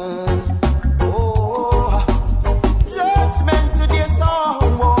when, oh, judgment to their soul.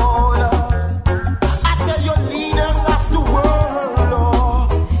 I tell you, leaders of the world,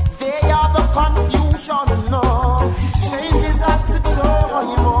 they are the confusion. Changes of the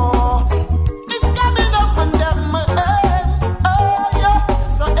time. It's coming up on them. Oh, yeah.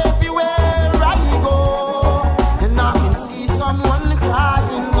 So everywhere I go, and I can see someone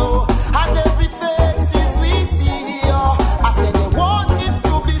crying. And every face is we see. I said they want it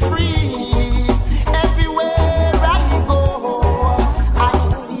to be free. Everywhere I go, I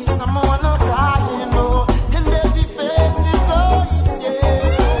can see someone crying. And every face is us. Yeah.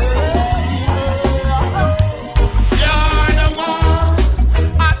 You're the one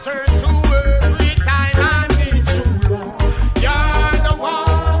I turn to every time I need true love. You're the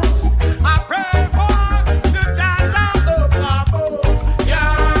one I pray for, the judge of the Bible.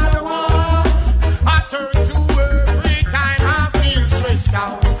 You're the one I turn to every time I feel stressed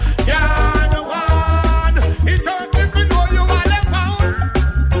out. You're the one, it hurts if you know you are left out.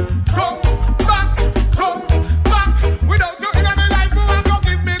 Come back, without you in my life, you are gonna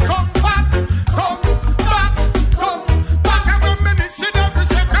give me come back. Come back, and reminiscing every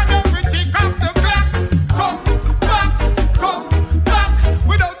second, every tick of the clock. Come back,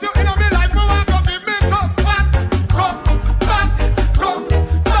 without you in my life, you are gonna give me come back. Come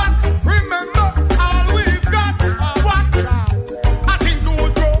back, remember all we've got. Watch out, I think we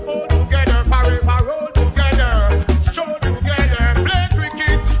would grow old together, forever roll together, stroll together, play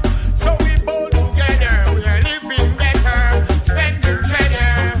cricket, so we bowl together. We are living better, spending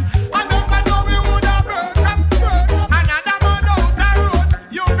cheddar. I never know we would have broke up. Another man out the road,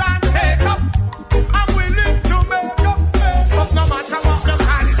 you can take up. I'm willing to make up, but no matter what the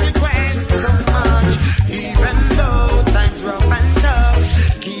consequence. So much, even though times rough and tough,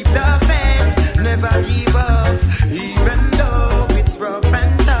 keep the faith, never give up. Even though it's rough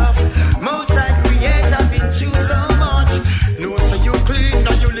and tough, most I creator been through so much. No, so you clean,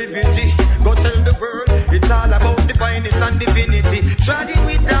 now you live it. Go tell the world, it's all about divineness and divinity. Treading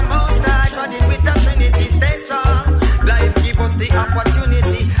with the most high, treading with the Trinity. Stay strong, life give us the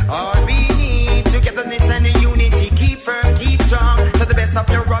opportunity. All we need, togetherness and unity. Keep firm, keep strong, to the best of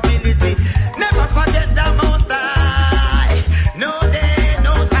your ability. Never forget the most high. No day,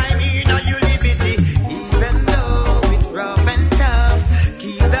 no time in your liberty. Even though it's rough and tough,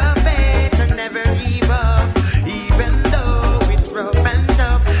 keep the faith and never give up. Even though it's rough and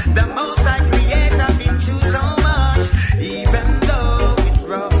tough, the most high creator been through so much. Even though it's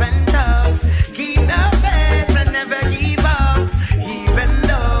rough and tough, keep the faith and never give up. Even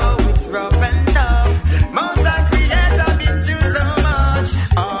though it's rough and tough, most high creator been through so much.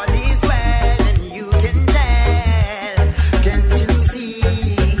 All is well and you can tell. Can't you see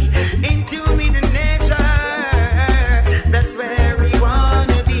into me the nature? That's where we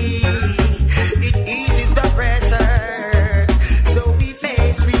wanna be. It eases the pressure, so we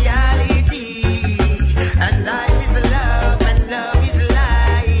face reality. And life is love and love is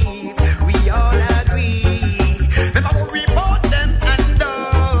life. We all agree. Never worry about them and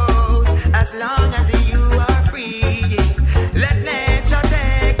those, as long as you are free. Let nature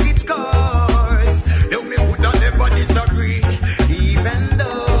take its course. No, me would never disagree. Even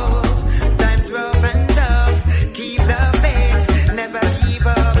though times rough and tough, keep the faith, never give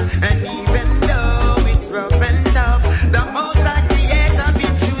up. And even though it's rough and tough, the most high creator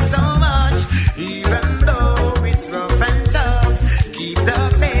been through so much. Even though it's rough and tough, keep the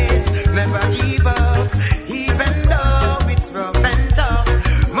faith, never give up. Even though it's rough and tough,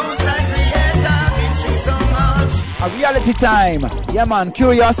 most high creator been through so much. A reality time. Yeah, man.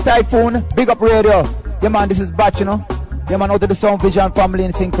 Kurious Typhoon. Big up radio. Yeah, man. This is Batch, you know. Yeah, man. Out of the Sound Vision family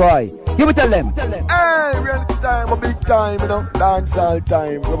in St. Croix. Give me tell them. Hey, reality time, a big time, you know. Dancehall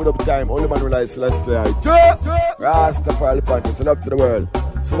time, rub it up time. Only man realize Celestial. Rastafari Panthers, and up to the world.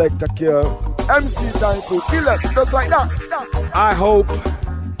 Select a cure. MC Typhoon, kill it, just like that. I hope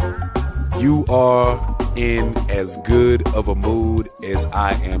you are in as good of a mood as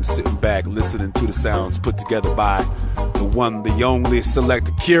I am sitting back listening to the sounds put together by the one, the only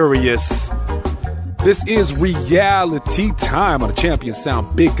Selector Kurious. This is Reality Time on the Champion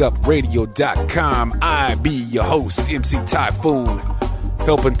Sound, BigUpRadio.com. I be your host, MC Typhoon,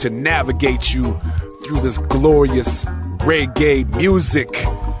 helping to navigate you through this glorious reggae music.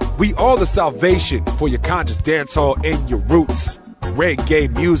 We are the salvation for your conscious dancehall and your roots. Reggae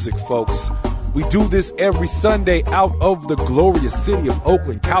music, folks. We do this every Sunday out of the glorious city of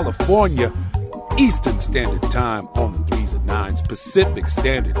Oakland, California. Eastern Standard Time on the 3s and 9s. Pacific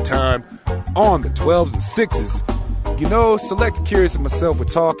Standard Time on the 12s and 6s. You know, Selector Kurious and myself were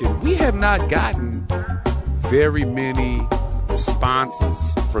talking. We have not gotten very many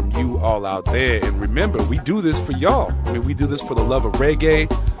responses from you all out there. And remember, we do this for y'all. I mean, we do this for the love of reggae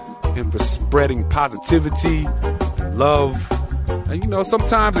and for spreading positivity and love. And, you know,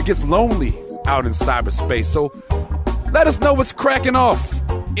 sometimes it gets lonely out in cyberspace. So let us know what's cracking off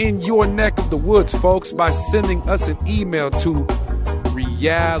in your neck of the woods, folks, by sending us an email to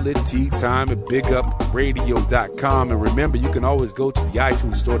realitytime@bigupradio.com. And remember, you can always go to the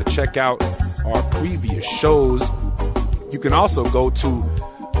iTunes store to check out our previous shows. You can also go to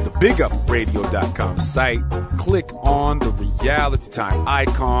the bigupradio.com site, click on the Reality Time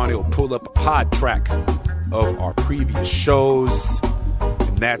icon. It'll pull up a pod track of our previous shows,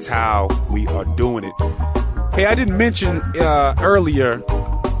 and that's how we are doing it. Hey, I didn't mention earlier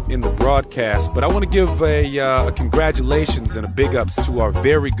in the broadcast, but I want to give a congratulations and a big ups to our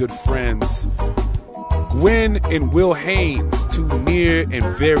very good friends Gwen and Will Haynes, two near and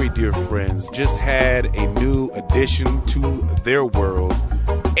very dear friends, just had a new addition to their world.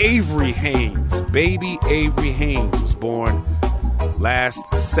 Avery Haynes, baby Avery Haynes, was born last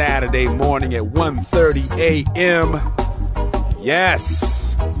Saturday morning at 1:30 a.m.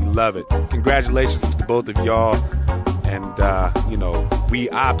 Yes, we love it. Congratulations to both of y'all. And, you know, we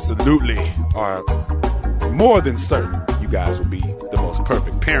absolutely are more than certain you guys will be the most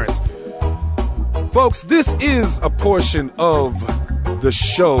perfect parents. Folks, this is a portion of the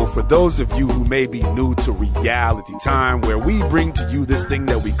show for those of you who may be new to Reality Time, where we bring to you this thing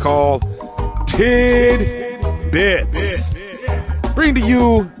that we call Tidbits. Bring to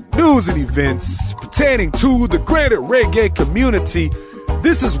you news and events pertaining to the greater reggae community.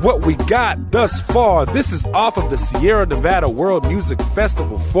 This is what we got thus far. This is off of the Sierra Nevada World Music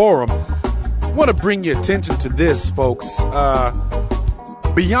Festival Forum. I want to bring your attention to this, folks.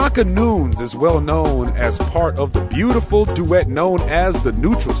 Bianca Nunes is well known as part of the beautiful duet known as the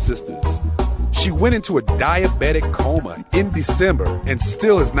Neutral Sisters. She went into a diabetic coma in December and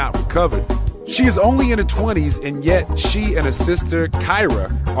still has not recovered. She is only in her 20s, and yet she and her sister Kyra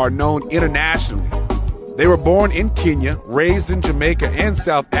are known internationally. They were born in Kenya, raised in Jamaica and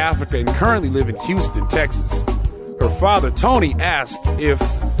South Africa, and currently live in Houston, Texas. Her father, Tony, asked if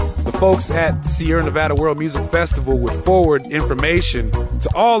the folks at Sierra Nevada World Music Festival would forward information to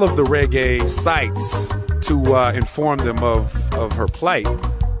all of the reggae sites to inform them of her plight.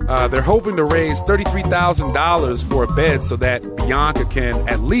 They're hoping to raise $33,000 for a bed so that Bianca can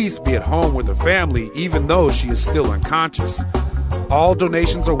at least be at home with her family, even though she is still unconscious. All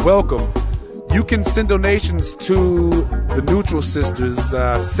donations are welcome. You can send donations to the Neutral Sisters,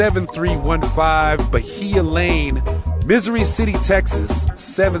 7315 Bahia Lane, Misery City, Texas,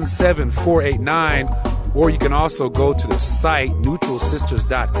 77489, or you can also go to the site,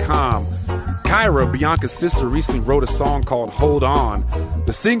 neutralsisters.com. Kyra, Bianca's sister, recently wrote a song called Hold On.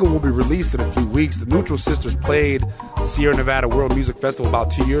 The single will be released in a few weeks. The Neutral Sisters played Sierra Nevada World Music Festival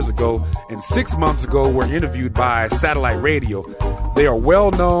about 2 years ago, and 6 months ago were interviewed by Satellite Radio. They are well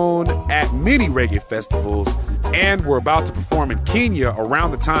known at many reggae festivals and were about to perform in Kenya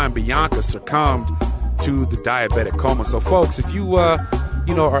around the time Bianca succumbed to the diabetic coma. So, folks, if you, are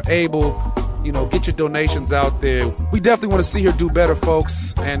able, get your donations out there. We definitely want to see her do better,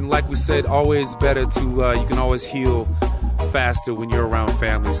 folks. And like we said, always better to, you can always heal faster when you're around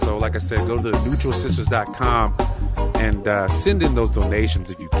family. So, like I said, go to the neutralsisters.com and send in those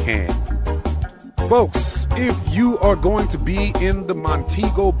donations if you can. Folks, if you are going to be in the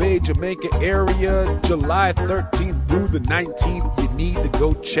Montego Bay, Jamaica area, July 13th through the 19th, you need to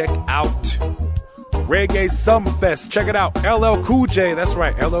go check out Reggae Sumfest. Check it out. LL Cool J, that's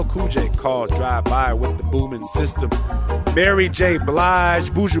right, LL Cool J. Cars drive by with the booming system. Mary J. Blige,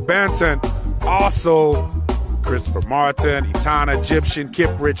 Buju Banton, also Christopher Martin, Etana, Egyptian,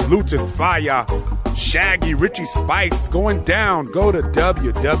 Kip Rich, Luton, Fire, Shaggy, Richie Spice. Going down. Go to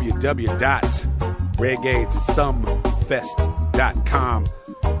www.reggaesumfest.com.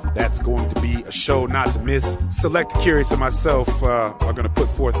 That's going to be a show not to miss. Select, Kurious, and myself are going to put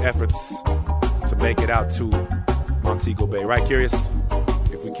forth efforts to make it out to Montego Bay. Right, Kurious?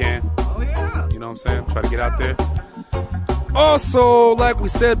 If we can. Oh, yeah. You know what I'm saying? Try to get out there. Also, like we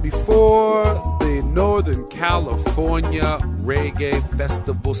said before, the Northern California Reggae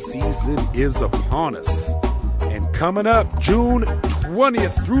Festival season is upon us. And coming up June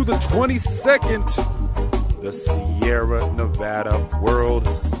 20th through the 22nd, the Sierra Nevada World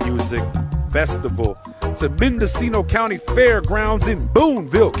Music Festival. To Mendocino County Fairgrounds in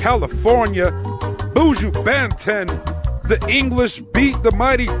Boonville, California. Buju Banton, The English Beat, The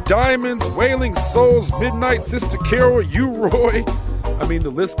Mighty Diamonds, Wailing Souls, Midnight Sister Carol, U-Roy. I mean, the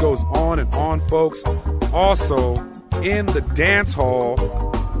list goes on and on, folks. Also, in the dance hall,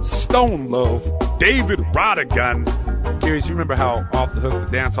 Stone Love, David Rodigan. Kurious, you remember how off the hook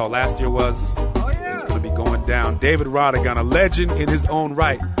the dance hall last year was? Oh, yeah. It's going to be going down. David Rodigan, a legend in his own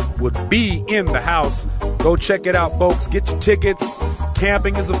right, would be in the house. Go check it out, folks. Get your tickets.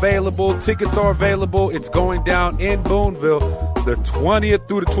 Camping is available. Tickets are available. It's going down in Boonville the 20th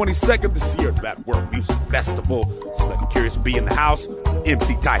through the 22nd this year. That World Music Festival. So let Kurious be in the house.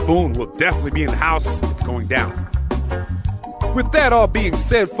 MC Typhoon will definitely be in the house. It's going down. With that all being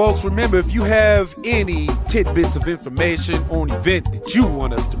said, folks, remember, if you have any tidbits of information on an event that you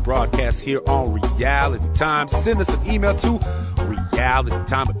want us to broadcast here on Reality Time, send us an email to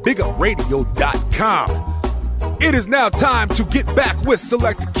realitytime@bigupradio.com. It is now time to get back with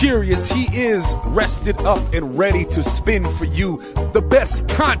Selector Kurious. He is rested up and ready to spin for you the best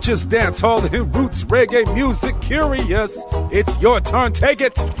conscious dancehall and roots reggae music. Kurious, it's your turn. Take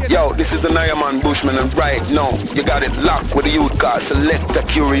it. Yo, this is the Nyaman Bushman, and right now you got it locked with the youth car Selector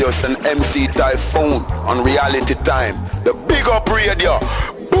Kurious and MC Typhoon on Reality Time. The Big Up Radio.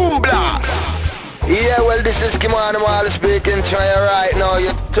 Boom blast. Yeah, well, this is Kimani Mall speaking to you right now.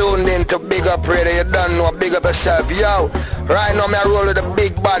 You're tuned in to Big Up Radio. You don't know, big up yourself. Yo, right now, I roll with the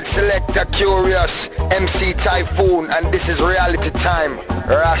big bad Selector Kurious, MC Typhoon, and this is Reality Time.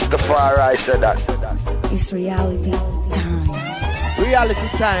 Rastafari said that. It's reality time. Reality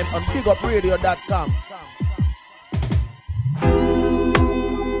Time on bigupradio.com.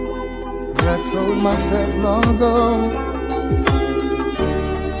 I told myself long ago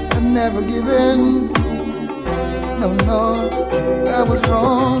never give in. No, I was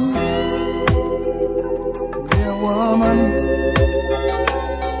wrong. Dear woman,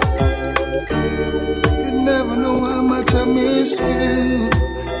 you never know how much I miss you.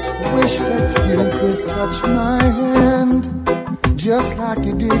 Wish that you could touch my hand just like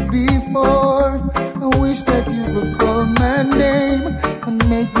you did before. I wish that you could call my name and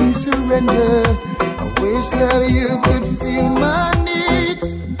make me surrender. I wish that you could feel my needs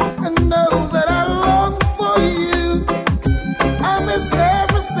and know that I long for you. I miss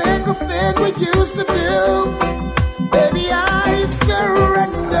every single thing we used to do. Baby, I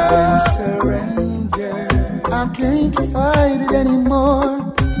surrender. I can't fight it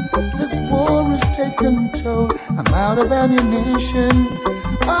anymore. This war has taken toll. I'm out of ammunition.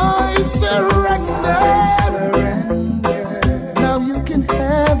 I surrender. Now you can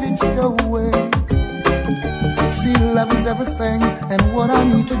have it your way. See, love is everything, and what I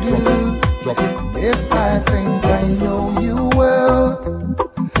need to do. If I think I know you well,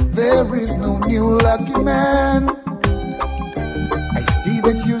 there is no new lucky man. I see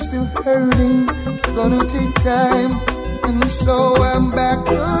that you're still hurting. It's gonna take time, and so I'm back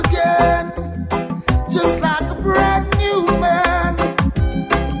again, just like a brand new man.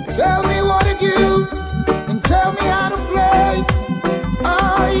 Tell me what to do, and tell me how to play.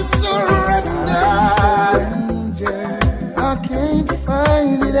 I surrender. I can't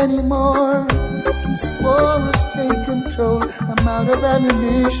fight it anymore. This war has taken toll. I'm out of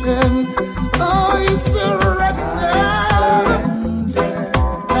ammunition. I surrender.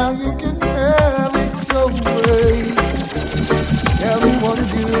 Now you can have it your way. Tell me what to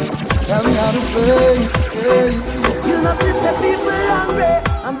do. Tell me how to play. You know, sister, people hungry,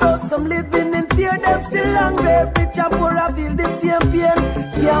 and those some living in fear, them still hungry. Rich and poor, I feel the same pain.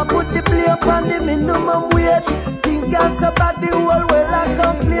 Can't put the blame on the minimum wage. Things gone so bad, the whole world I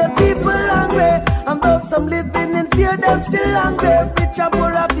complain. People hungry, and those some living in fear, them still hungry. Rich and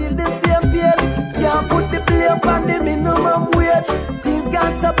poor, I feel the same pain. Can't put the blame on the minimum wage. Things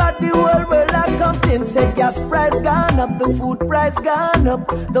gone so bad, the whole world I complain. Say gas price gone up, the food price gone up.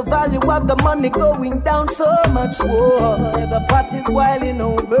 The value of the money going down so much. Whoa, the pot is boiling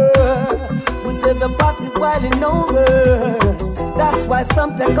over. We say the pot is boiling over. That's why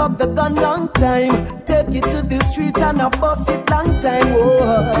some take up the gun long time. Take it to the street and I bust it long time.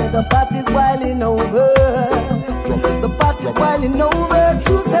 Whoa, the pot is boiling over. The party's winding over.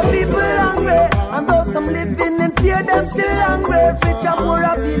 True say people hungry, and though some living in fear, them still hungry. Rich and poor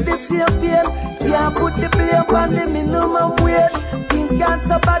have feel the same pain. Can't put the blame on the minimum wage. Things gone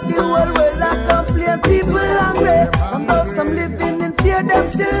so bad, the whole world a complain. People hungry, and though some living in fear, them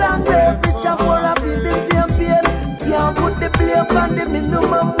still hungry. Rich and poor have feel the same pain. Can't put the blame on the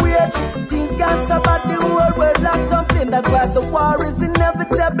minimum wage. Things gone so bad, the whole world a complain. That's why the war is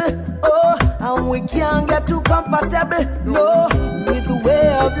inevitable. Oh, and we can't get too comfortable. No, with the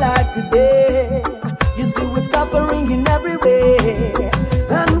way of life today. You see we're suffering in every way,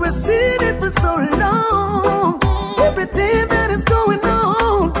 and we've seen it for so long. Everything that is going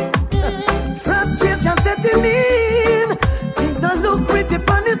on, frustration setting in. Things don't look pretty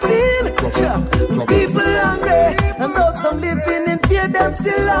on the scene. People hungry, and those some living in fear, them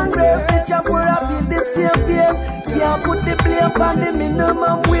still hungry. Rich and poor have feel the same pain. Can't put the blame on the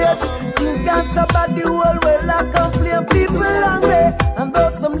minimum wage. Things gone so bad, the whole world a complain. People hungry, and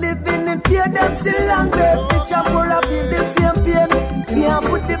those some living in fear, them still hungry. Rich and poor have feel the same pain. Can't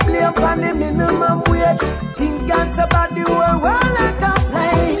put the blame on the minimum wage. Things gone so bad, the whole world a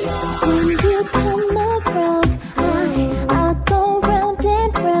complain. When you come around, I go round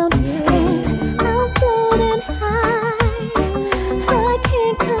and round, and I'm floating high. I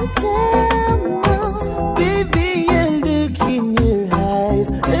can't come down. Baby, I look in your eyes,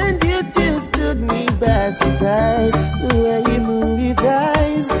 and you just took me by surprise. The way you move your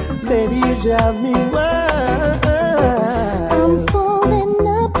thighs, baby, you drive me wild. I'm falling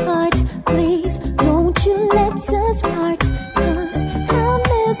apart. Please don't you let us part. 'Cause I'm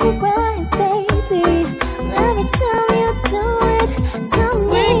mesmerized, baby. Every time you do it to me.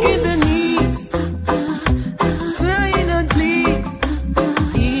 Weak in the knees, crying on please.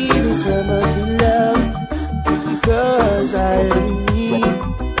 Give me some of your love, because I really need.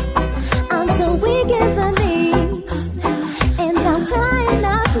 I'm so weak in the knees, and I'm crying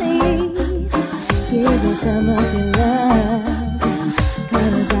out, please. Give me some of your love,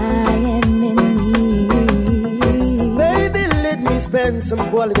 'cause I am in need. Baby, let me spend some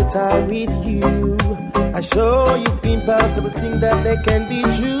quality time with you. I show you the impossible thing that they can be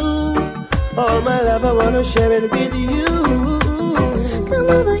true. All my love, I wanna share it with you. Come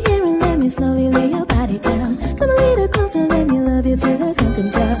over here and let me slowly lay your body down. Come a little closer, let me love you till the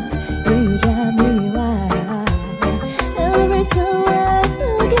something's up. You drive me wild. Every time I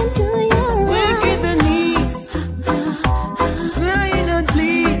look into your eyes. Weak in the knees, crying on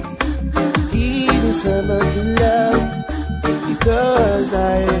please. Give me some of your love, because I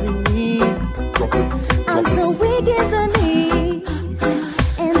really need. I'm so weak in the knees,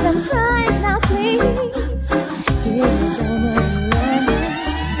 and I'm crying now, please. Give me some of your love,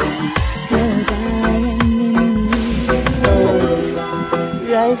 'cause I am in need.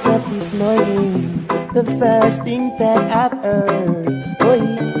 Rise up this morning, the first thing that I've heard,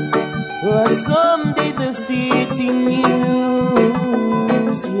 was some devastating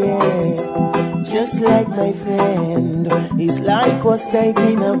news, yeah. Just like my friend, his life was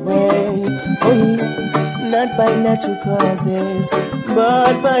taken away, not by natural causes,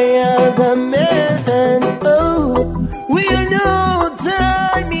 but by other men. Oh, we know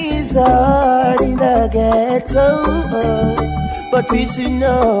time is hard in the ghettos, but we should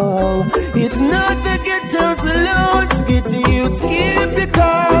know it's not the ghettos alone. It's ghetto youths, keep it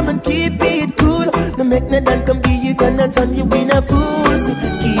calm and keep it cool. No make no done come give you gun and turn you in a fool. So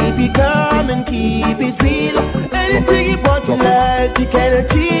keep it calm and keep it real. Anything you want in life you can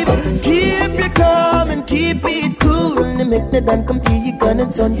achieve. Keep it calm and keep it cool. No make no done come give you gun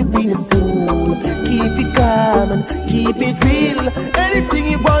and turn you in a fool. Keep it calm and keep it real. Anything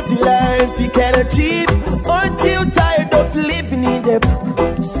you want in life you can achieve. Until you're tired of living in the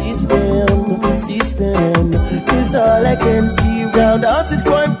system. 'Cause all I can see around us is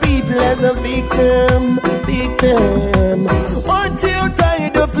one people as a victim. Until you're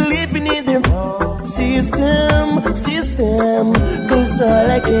tired of living in the system. 'Cause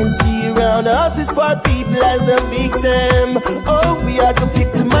all I can see around us is poor people as the victim. Oh, we are the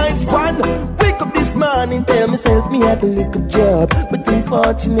victimized one. Wake up this morning, tell myself me had a little job, but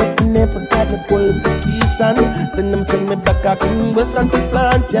unfortunately never got no qualification. Send them send me back I can Western to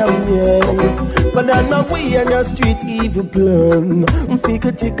plant jam, yeah. But on my way on the street evil plan,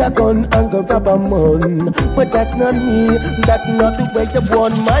 figure take a gun and go rob a man. But that's not me, that's not the way you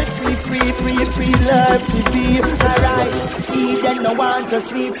want my free life to be. Alright, he then no want to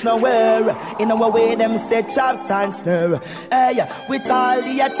reach nowhere. In our way them say chops and snare. Hey, with all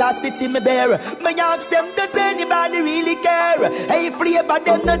the atrocity me bear, me ask them, does anybody really care? Hey, flavor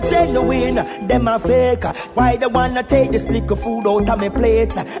them not genuine, them a fake. Why they wanna take this liquor food out of my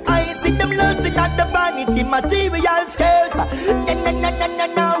plate? I see them losing at the vanity material scales.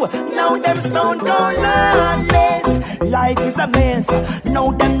 Now them stone cold lawless. Life is a mess.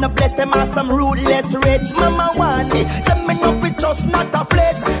 Now them no bless, them are some ruthless rich. Mama want me, some me no fit just not a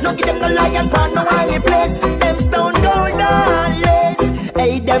flesh. No give them no lion pan no high place. Them stone cold lawless.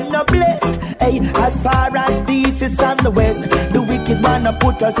 Hey, them no bless. Hey, as far as the east and the west, the wicked wanna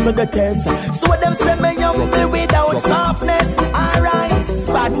put us to the test. So them say me humble without softness. Alright,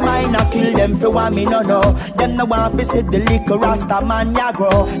 bad mind I kill them for what me no know. Them no want to see the liquor rasta man ya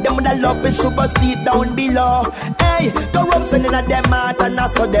grow. Them with the love is super steep down below. Hey, corruption in a them heart and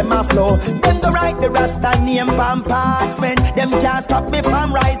that's how them a flow. Them go write the rasta name from parchment. Them can't stop me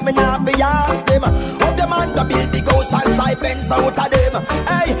from rise, me not be ask them. How them on the build the ghost and try fence out of them.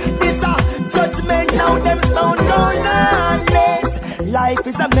 Hey, this a judgment, now them stone cold lawless. Life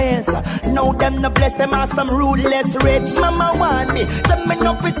is a mess. Now them no bless, them are some ruthless rich. Mama want me, some me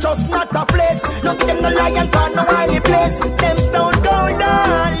no fit just not a flesh. No give them no lion pan no highly place. Them stone cold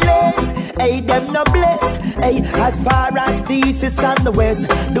lawless. Hey, them no bless. Hey, as far as the east is and the west,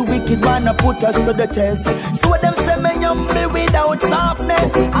 the wicked wanna put us to the test. So them say me humble without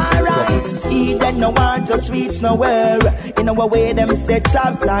softness. Alright, he then no want us reach nowhere. In our way them say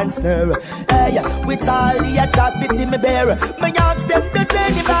chops and snare. Hey, with all the atrocity me bear, me ask them, does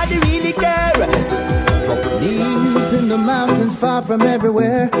anybody really care? Deep in the mountains, far from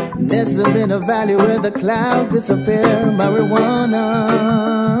everywhere, nestled in a valley where the clouds disappear. Marijuana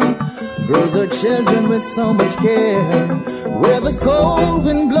grows her children with so much care, where the cold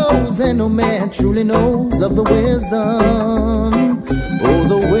wind blows and no man truly knows of the wisdom. Oh,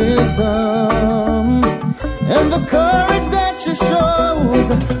 the wisdom and the courage that she shows.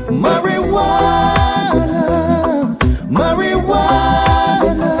 Marijuana,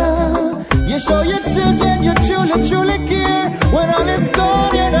 marijuana, you show your children you truly care. When all is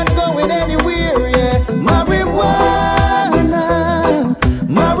gone, you're not going anywhere, yeah. Marijuana,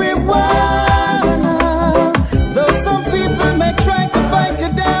 marijuana. Though some people may try to fight you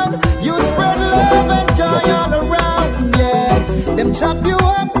down, you spread love and joy all around, yeah. Them chop you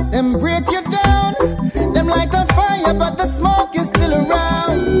up, them break you down, them light a fire, but the smoke is still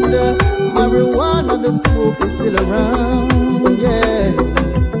around. Marijuana, the smoke is still around, yeah.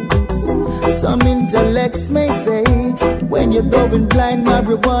 Some intellects may say, when you're going blind,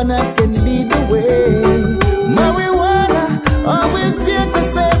 marijuana can lead the way. Marijuana, always there to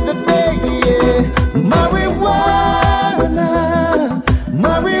save the day, yeah. Marijuana,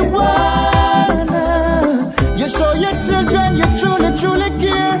 marijuana, you show your children you truly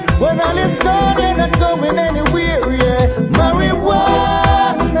care. When all is gone, you're not going anywhere, yeah.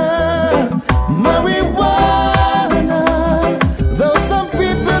 Marijuana, marijuana. Though some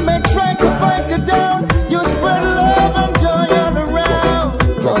people may try to fight you down, you spread love and joy all around,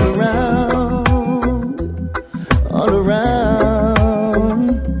 all around, all around.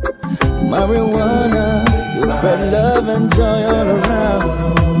 Marijuana, you spread love and joy all around.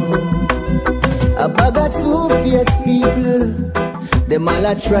 A bag of two-faced people, them all a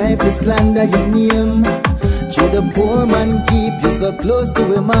try to slander your name. Show the poor man keep you so close to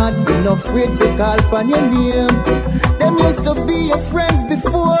him heart, you not afraid to call upon your name. Them used to be your friends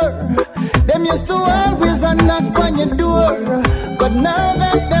before, them used to always knock on your door. But now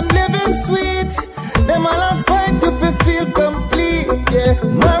that them living sweet, them all a fight to feel complete, yeah.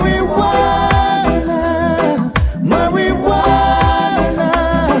 Marijuana, marijuana,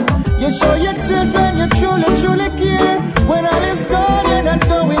 you show your children you truly care. When all is gone, you're not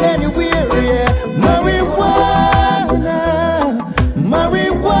going anywhere, yeah. Marijuana,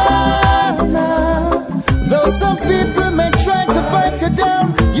 marijuana. Though some people may try to fight you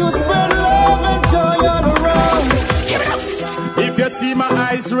down, you spread love and joy all around. If you see my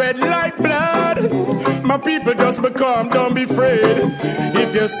eyes red like blood, my people just become, don't be afraid.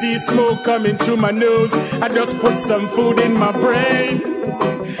 If you see smoke coming through my nose, I just put some food in my brain.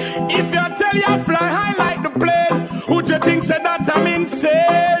 If you tell you I fly high like the plane, who do you think said that I'm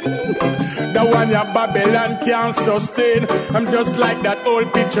insane? The one your Babylon can't sustain. I'm just like that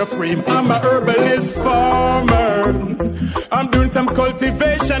old picture frame. I'm a herbalist farmer. I'm doing some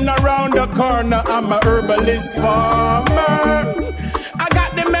cultivation around the corner. I'm a herbalist farmer. I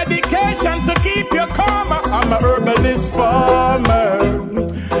got the medication to keep you calmer. I'm a herbalist farmer.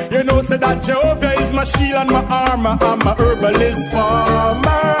 You know, say that Jehovah is my shield and my armor. I'm a herbalist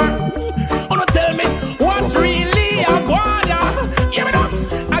farmer. Wanna tell me what's really a guana? Give it up.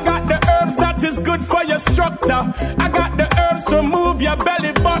 I got the herbs that is good for your structure. I got the herbs to move your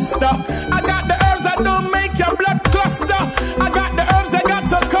belly buster. I got the herbs that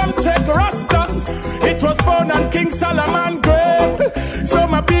it was found on King Solomon grave. So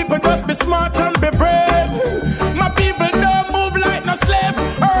my people just be smart and be brave. My people don't move like no slave.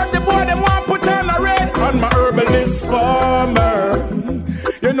 Heard the boy them want put on a red on my herbalist farmer.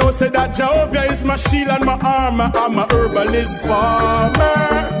 You know say that Jehovah is my shield and my armor. I'm a herbalist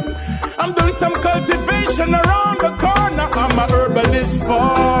farmer. I'm doing some cultivation around the corner. I'm a herbalist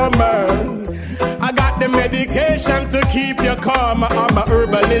farmer. I got the medication to keep you calm. I'm a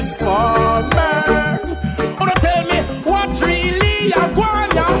herbalist farmer. Wanna tell me what really I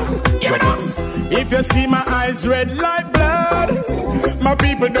want ya? Give it up. If you see my eyes red like blood, my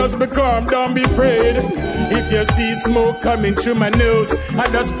people just become, don't be afraid. If you see smoke coming through my nose, I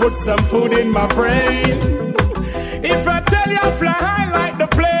just put some food in my brain. If I tell you I fly high like the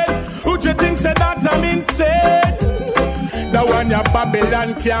plane, would you think say that I'm insane? The one your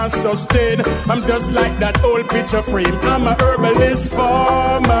Babylon can't sustain. I'm just like that old picture frame. I'm a herbalist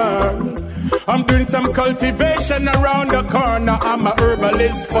farmer. I'm doing some cultivation around the corner. I'm a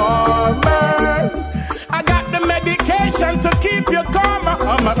herbalist farmer. I got the medication to keep you calmer.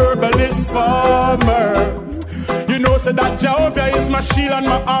 I'm a herbalist farmer. You know, so that Jehovah is my shield and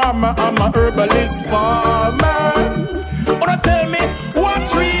my armor. I'm a herbalist farmer. Wanna tell me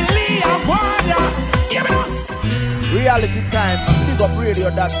what really I want ya? Give it up. Reality time,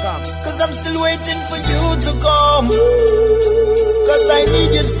 BigUpRadio.com. Cause I'm still waiting for you to come. Cause I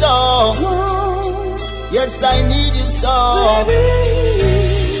need you so. Yes, I need you so.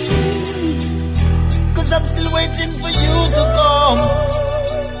 Cause I'm still waiting for you to come.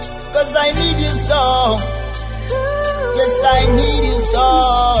 Cause I need you so. Yes, I need you so.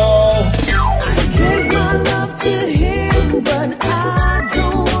 I gave my love to him, but I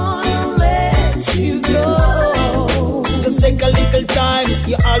don't wanna let you go. Just take a little time,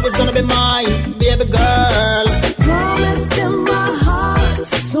 you're always gonna be mine, baby girl. Promised in my heart,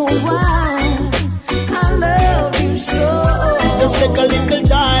 so why I love you so. Just take a little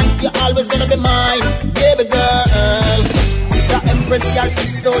time, you're always gonna be mine, baby girl. The Empress, yeah,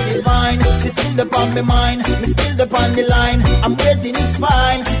 she's so divine. She's still upon my mind, me still upon the line. I'm waiting, it's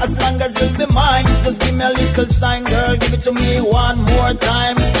fine, as long as you'll be mine. Just give me a little sign, girl, give it to me one more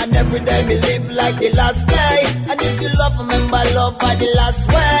time. And every day we live like the last day. And if you love, remember love by the last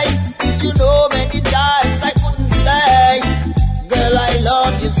way. You know many times I couldn't say, girl, I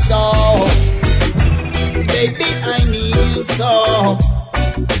love you so. Baby, I need you so.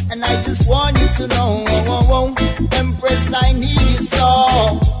 And I just want you to know, Empress, I need you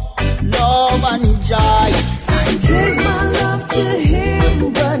so. Love and joy. I gave my love to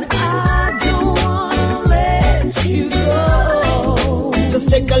him, but I don't wanna let you go. Just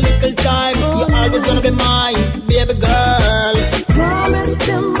take a little time, you're always gonna be mine, baby girl. Promised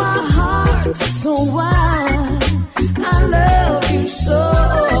in my heart, so why I love you so.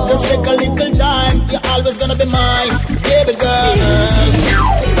 Just take a little time, you're always gonna be mine, baby girl.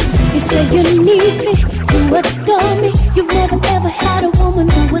 You say you need me, you adore me. You've never ever had a woman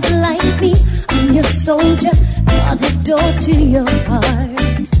who was like me. I'm your soldier, got a door to your heart.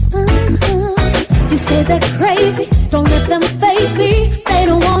 You say they're crazy, don't let them face me. They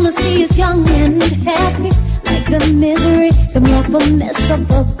don't wanna see us young and happy. Like the misery, the more fullness of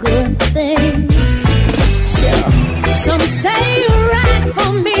a good thing. Sure, some say you're right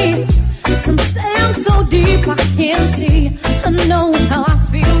for me. Some say I'm so deep I can't see. I know how I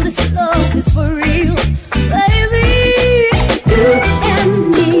feel, this love is for real. Baby, you and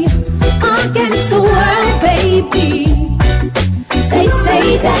me against the world, baby. They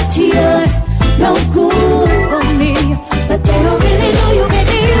say that you're no good for me, but they don't really know you,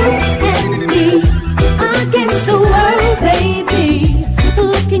 baby. You and me against the world, baby.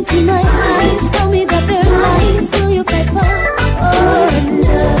 Look into my eyes, tell me that they're lies. Will you fight for love?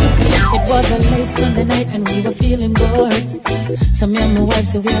 It was a late Sunday night and we were feeling bored. So me and my wife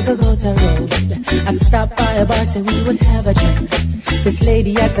said we had to go to road. I stopped by a bar, said we would have a drink. This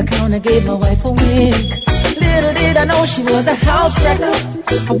lady at the counter gave my wife a wink. Little did I know she was a house wrecker,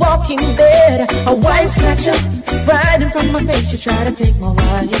 a walking dead, a wife snatcher. Right in front of my face, she tried to take my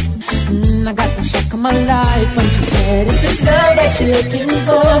wife. I got the shock of my life when she said, if it's love that you're looking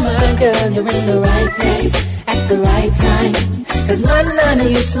for, my girl, you're in the right place at the right time. Cause none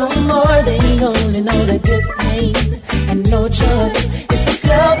of you slow more, they only know the good pain and no joy. If it's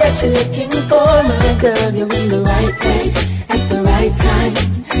love that you're looking for, my girl, you're in the right place at the right time.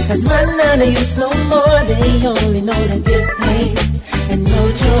 Cause none of you slow more, they only know the good pain and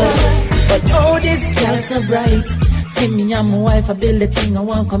no joy. But oh, this girl's so bright. See me and my wife, I build a thing, I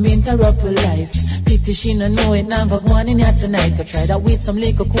want come interrupt her life. Pity she no know it now, but one in here tonight. Could try that with some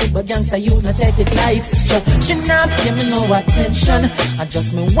liquor cool, but gangsta you not take it light. She not give me no attention. I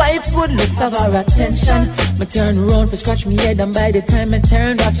just me wife good looks have her attention. Me turn around for scratch me head, and by the time I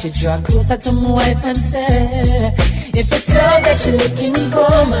turn back, she draw closer to my wife and say, if it's love that you're looking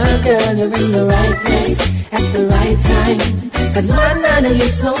for, my girl, you're in the right place at the right time. Cause man, none of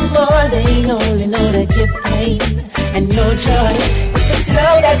you no more, they only know that give pain and no joy. If it's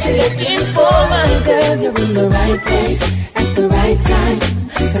love that you're looking for, my girl, you're in the right place at the right time.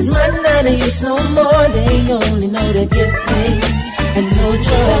 Cause man, none of you no more, they only know that give pain and no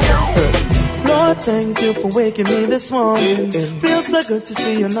joy. Lord, thank you for waking me this morning. Feels so good to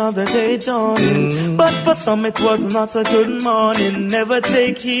see another day dawning. But for some it was not a good morning. Never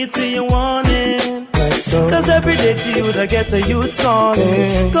take heed to your warning. Cause every day to you I get a youth song.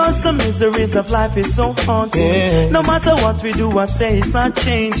 Cause the miseries of life is so haunting. No matter what we do, I say it's not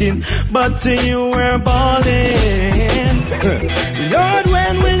changing. But to you we're balling. Lord,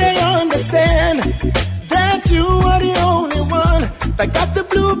 when will they understand that you are the only one that got the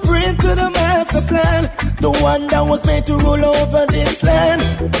blueprint to the master plan, the one that was made to rule over this land?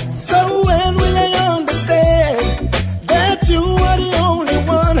 So when will they understand that you are the only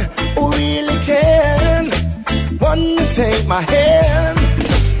one who really can? One to take my hand.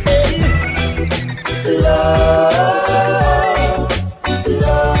 Hey. Love,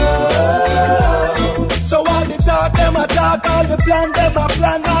 love. So all the talk, them a talk, all the plan, them a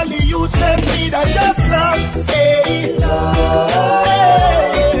plan, all the youth, them need a just love. Hey, love,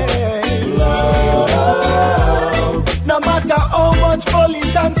 hey, love. No matter how much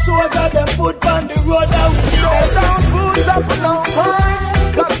police and soldier them put on the road, I will down boots up long fights.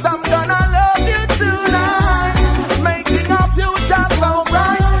 Cause I'm gonna love you tonight. Making our future so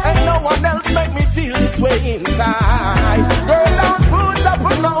bright. And no one else make me feel this way inside. Girl, don't put up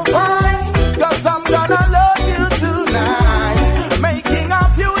no fights. Cause I'm gonna love you tonight. Making our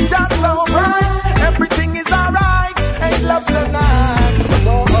future so bright. Everything is alright. Ain't love so nice.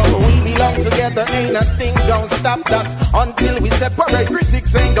 Oh, we belong together. Ain't nothing gon' stop that. Until we separate,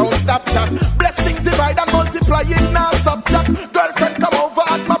 critics ain't gon' stop that. Blessings divide and multiply in our subtract. Girlfriend come over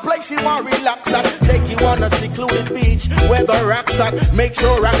at my place, she want relax at. Take you on a secluded beach where the rocks at. Make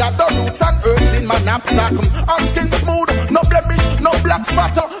sure I got the roots and herbs in my knapsack. Our skin smooth, no blemish, no black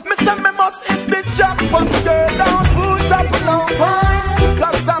spatter. Me say me must hit the jackpot. Girl, don't put up no fights.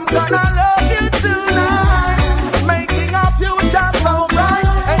 Cause I'm gonna love you tonight. Making our future so bright.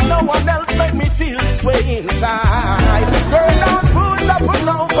 Ain't no one else make me feel this way inside. Girl, don't put up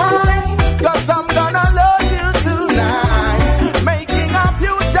no fights. Cause I'm gonna love you tonight. Making our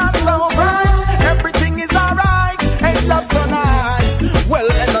future so bright. Everything is alright. Ain't love so nice. Well,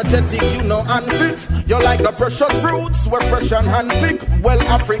 energetic, you know, and fit. You're like the precious fruits. We're fresh and handpicked. Well,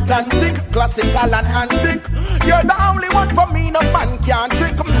 African thick, classical and antique. You're the only one for me, no man can't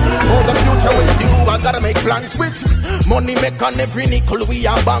trick. For the future with you, I gotta make plans with. Money make on every nickel, we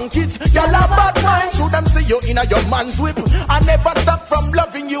a bank it. Y'all have bad mind, to them see you in a your man's whip. I never stop from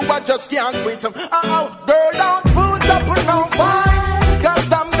loving you, I just can't quit. Girl, don't put up no fight.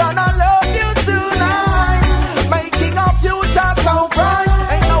 Cause I'm gonna love you tonight. Making our future so bright.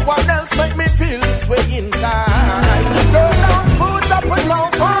 Ain't no one else make me feel this way inside. Girl, don't put up no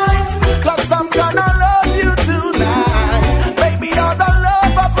fight. Cause I'm gonna love you tonight. Baby, you're the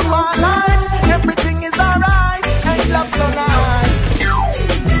love of my life. Everything is alright. Ain't love so nice.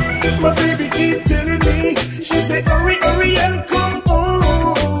 My baby keep telling me. She say hurry, hurry and come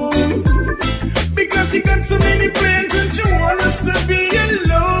home. Because she got so many plans and she wants us to be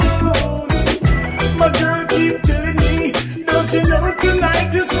alone. My girl keep telling me, don't you know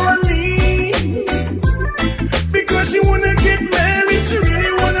tonight is for me. Because she wanna get married, she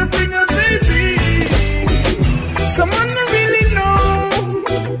really wanna bring a baby. Someone to really know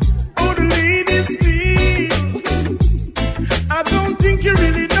how the ladies feel. I don't think you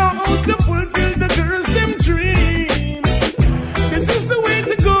really know how to fulfill the girls' them dreams. This is the way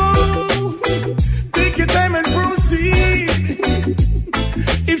to go. Take your time and proceed.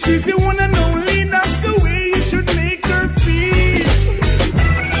 If she's the one and only, that's the way you should make her feel.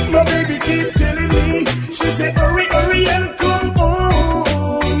 My baby keep telling me, she say hurry, hurry and come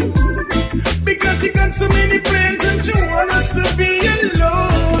home. Because she got so many plans and she wants us to be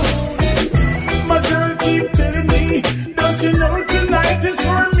alone. My girl keep telling me, don't you know tonight is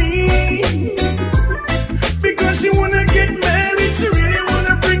for me. Because she wanna get married, she really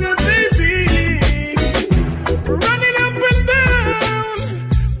wanna bring a baby. Running up and down,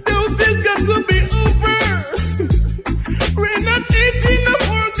 those days got to be over. We're not 18 no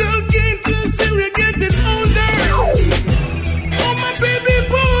more, girl, can't you see we're getting older?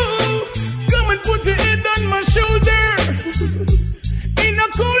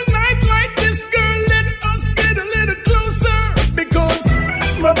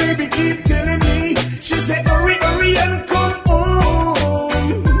 baby keep telling me. She said, hurry, hurry and come home.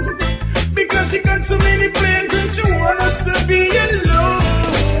 Because she got so many plans and she wants us to be alone.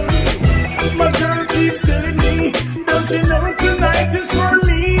 My girl keep telling me, don't you know tonight is for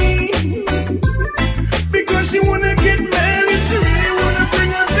me? Because she wanna get married, she really wanna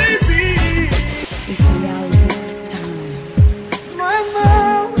bring a baby. It's reality time. Mama,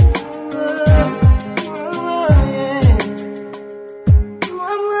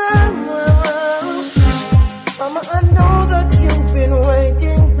 Mama, I know that you've been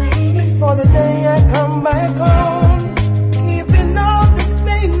waiting for the day I come back home. Keeping all this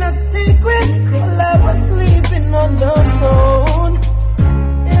pain a secret while I was sleeping on the stone.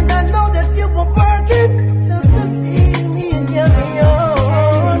 And I know that you were working just to see me and carry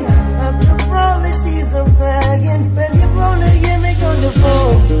on. After all these years of crying, when you wanna hear me on the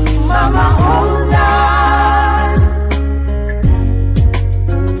phone, Mama, hold on.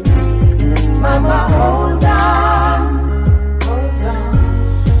 Mama, hold on. Hold on.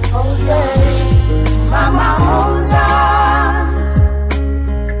 Hold on. Mama, hold on.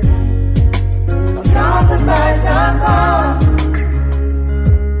 'Cause all the birds are gone.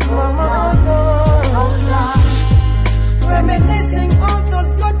 Mama, hold on. Hold on. Reminiscing on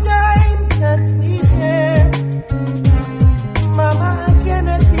those good times that we shared. Mama, I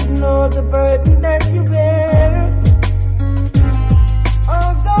cannot ignore the burden that you bear.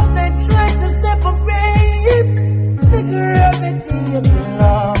 Although they try to separate the gravity of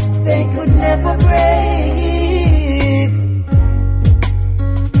love, they could never break.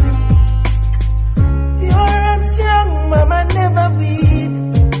 Pure and strong, Mama, never weak.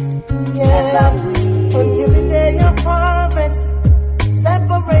 Yeah, until the day of harvest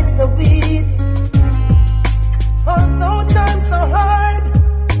separates the wheat. Although times are hard,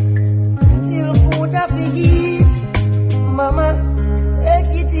 still food have to eat. Mama,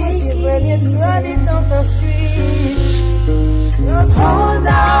 take it easy when you trot it on the street. Just hold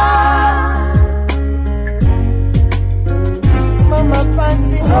on. Mama,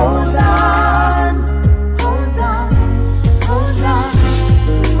 Pansy, hold on. Hold on. Hold on.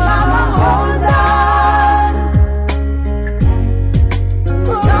 Mama, hold on.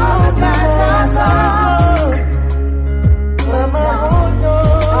 'Cause all the guys are gone. Mama, hold on.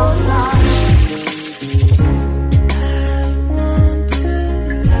 Hold on.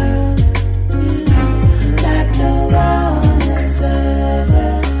 Like no one has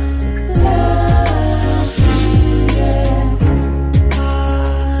ever loved you, yeah.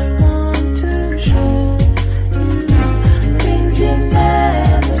 I want to show you things you've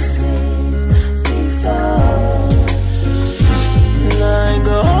never seen before. Like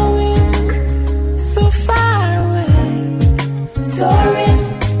going so far away, soaring,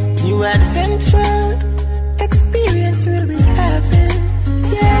 new adventure, experience we'll be having,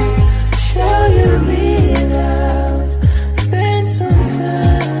 yeah. Show you real love, spend some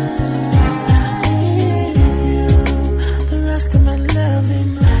time with you. The rest of my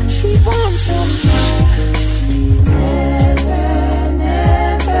loving, she wants some more. She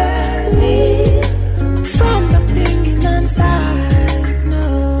never leave from the beginning on side. No,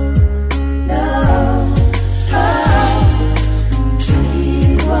 no, no. She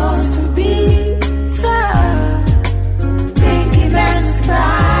wants to be the Pinky Man's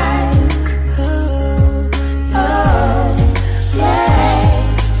bride. Oh, oh, yeah.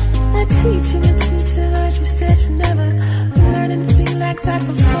 My teacher, heard you said she never learned anything like that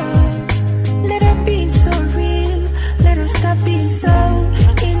before. Let her be so real. Let her stop being so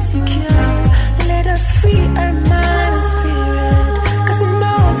insecure. Let her free her mind and spirit. 'Cause I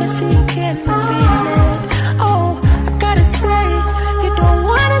know that she can feel it. Oh, I gotta say, you don't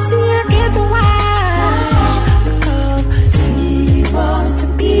wanna see her get wild. Because she wants to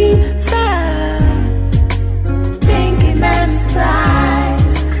be the Pinky Man's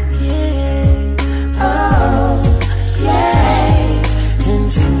prize. Yeah. Oh, yeah. And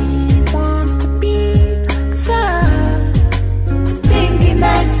she wants to be the Pinky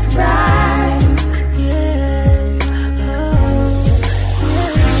Man's prize. Yeah. Oh,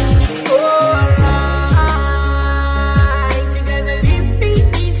 alright. You're gonna leave me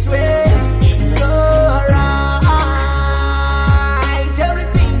this way. It's alright.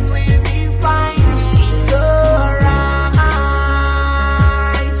 Everything will be fine. It's alright.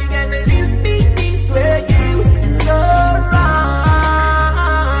 You're gonna leave me this way. It's alright.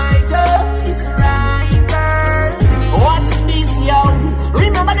 Oh, it's right, girl. What's this, yo?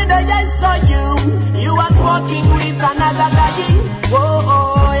 Remember the day I saw you? You was walking with another guy. Oh,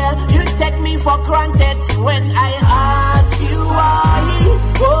 oh, yeah. You take me for granted when I ask you why.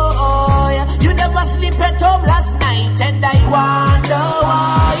 Oh, oh, yeah. You never sleep at home last night and I wonder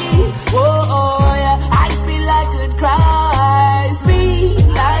why.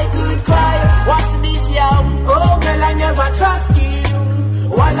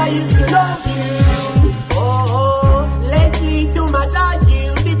 used to love you. Oh, lately too much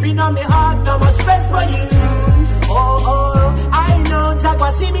argue, deep in on my heart, no more space for you. Oh, I know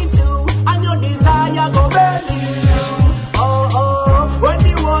Jaguar see me too, and your desire go burn you. Oh, when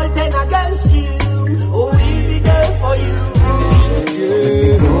the world turn against you, we'll be there for you.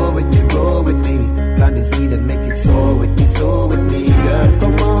 Roll with me, plant the seed and make it soar with me, girl.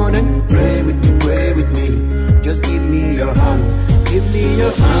 Come on and pray with me. Just give me your hand, give me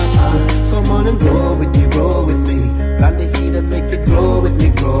your hand. Come on and roll with me, plant the seed and make it grow with me,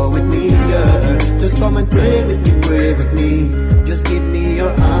 girl. Just come and pray with me. Just give me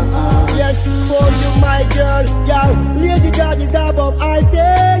your hand. Yes, for you, my girl, yeah. Lady God is above all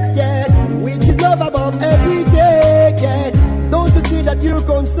things, yeah. Which is love above everything, yeah. Don't you see that you're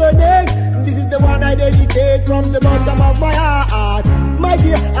concerning? This is the one I dedicate from the bottom of my heart. My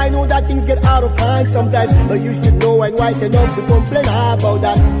dear, I know that things get out of hand sometimes, but you should know I'm wise enough to complain about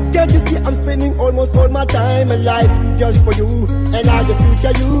that. Can't you see I'm spending almost all my time and life just for you and all the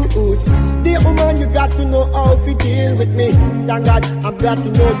future youths. Dear woman, you got to know how to deal with me. Thank God, I'm glad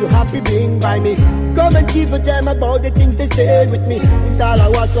to know you're happy being by me. Come and give a damn about the things they say with me. And all I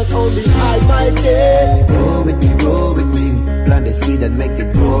want was only Almighty. Roll with me, plant the seed and make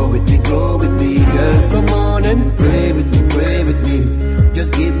it grow with me, girl. Come on and pray with me.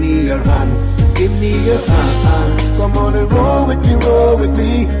 Just give me your hand, give me your hand. Come on and roll with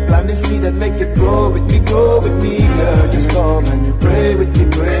me. Plant the seed and make it grow with me, girl. Just come and pray with me.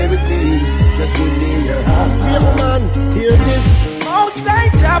 Just give me your hand. Dear woman, hear this. Most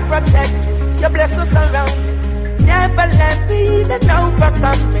nights you protect, you bless us around. Never let me then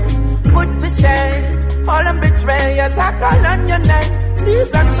overcome me. Put to shame all them betrayers. I call on your name,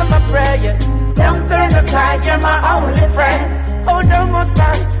 please answer my prayers. Don't turn aside, you're my only friend. Hold on, most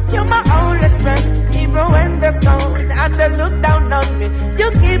time, you're my only strength. Even when they're stoned and they look down on me,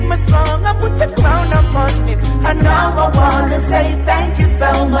 you keep me strong and put the crown upon me. And now I wanna say thank you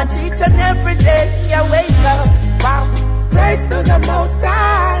so much. Each and every day I wake up, wow. Praise to the Most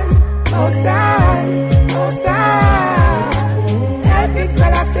High, Most High, Most High. Epic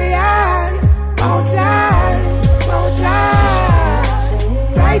Selassie, won't lie.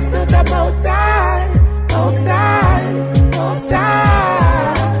 Praise to the Most High, Most High, Most High.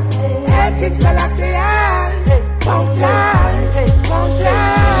 Epic Selassie, won't lie.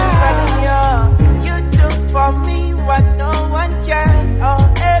 You do for me what no one can or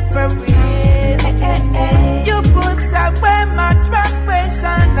ever will. You put away my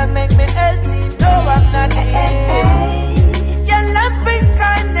transgression and make me healthy, though I'm not ill. Your loving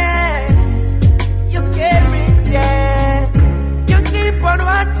kindness, you caring, yeah. You keep on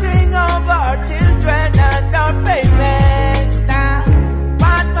watching over our children and our parents. Now,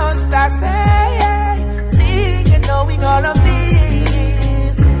 what must I say? Seeing and knowing all of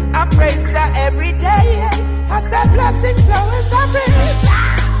these, I praise God every day as the blessing flowing the breeze.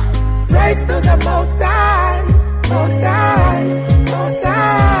 Praise to the Most High, Most High, Most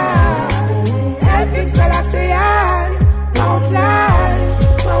High. Epic Selassie, won't lie.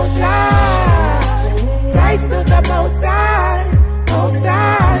 Praise to the Most High, Most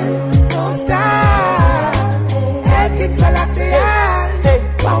High, Most High. Epic Selassie,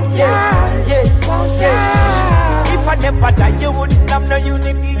 won't lie. If I never die, you wouldn't have no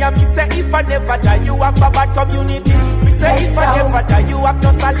unity. And me say, if I never die, you have a bad community. Me say, if I never die, you have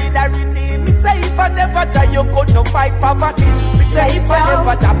no solidarity. Me say, if I never die, you could no fight poverty. Me say, if I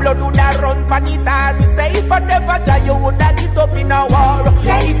never die, blood would have run panita. Me say, if I never die, you would have get up in a war.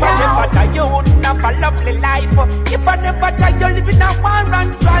 If I never die, you wouldn't have a lovely life. If I never die, you live in a war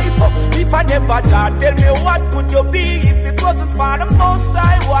and strife. If I never die, tell me what could you be? If it wasn't for the Most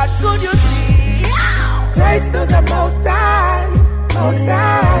High, what could you see? Praise to the Most High, Most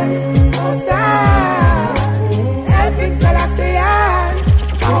High, Most High. Epic Selassie,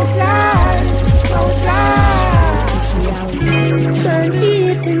 won't lie. Turn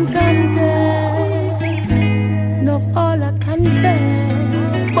it in contest, enough all I can bear.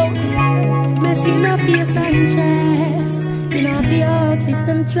 But messing up face and chest, in our heart if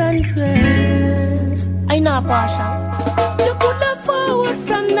them transgress. I know partial. You could have forward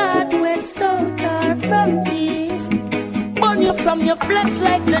from northwest, south or from east. Burn you from your flex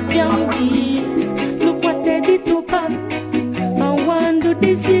like the junkies. Look what they did to Pan. I want to do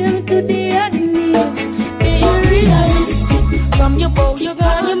the same to the enemies. Be realistic. From your bow, you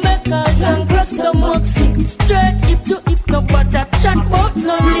gone, you make a and cross the mud sick. Straight hip to hip, no butter chat, but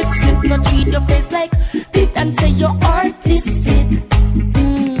no lip slip. No treat your face like it and say you're artistic.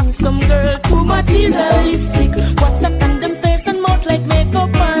 Some girl too materialistic. What's up on them face and mouth like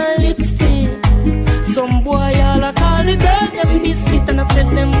makeup and lipstick. Some boy all I call the girl them biscuit and I said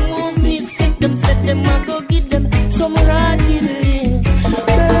them them I go give them some rotting.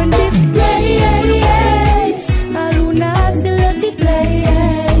 Burn this place. Aluna still love the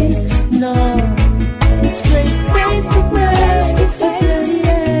place. No, straight face to face to face.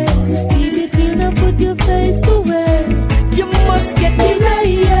 Keep it real, now put your face to waste. You must get the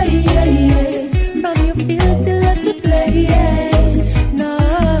race. From your filthy love the place. No,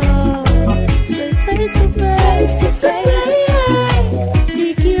 straight face to face to face. Be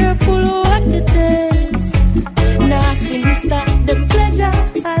careful what you taste. Now see me stop them pleasure.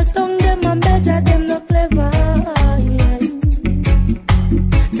 I'll tongue them and measure them no clever. Yeah.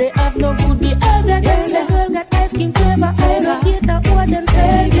 They have no good behavior. Yes, the girl got ice cream flavor. I don't hate that what them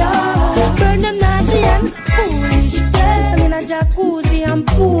say. Yeah. Burn them nasty and foolish. Yes, I'm in a jacuzzi and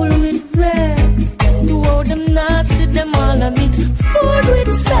pool with friends. Do all them nasty, them all a mix. Food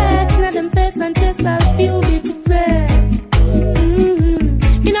with sex. Now them face and chest I'll feel with rest.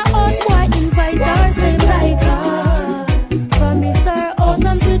 In a house boy invite her, say like her. Promise her house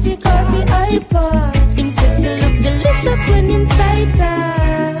and pretty coffee iPod. Him says she look delicious when inside her.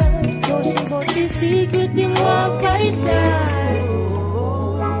 Though she bust his secret, him won't fight her.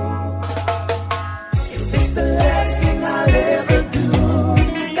 If it's the last thing I'll ever do,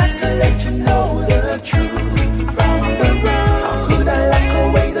 got to let you know the truth. From the road, how could I lock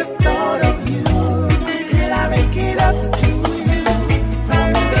away the thought of you? Till I make it up to you. From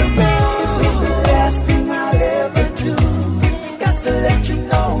the road, if it's the last thing I'll ever do, got to let you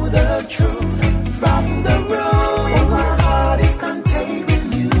know the truth. From the road, my heart is contained with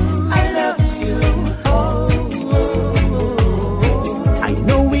you. I love you. I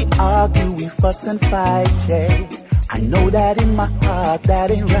know we argue, we fuss and fight, yeah. I know that in my heart that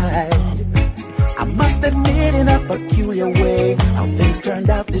ain't right. I must admit in a peculiar way, how things turned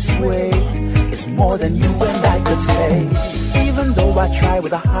out this way. It's more than you and I could say. Even though I try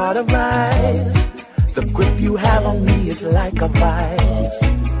with a heart of ice, the grip you have on me is like a vice.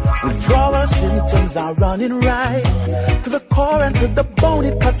 Withdrawal symptoms are running right to the core and to the bone.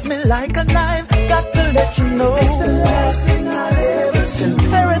 It cuts me like a knife. Got to let you know it's the last thing I'll ever do. It's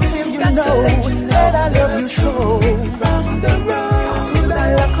imperative you know that I love you so. From the road, how could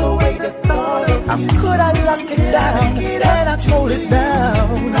I lock away the thought of you? How could I lock it down? Can I hold it down?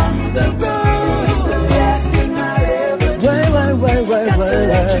 From the road, it's the last thing I'll ever do. Got to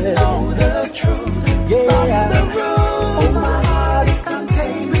let you know the truth. Yeah. From the road, oh my heart is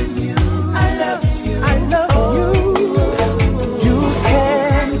contained with you. I love you. I love you. You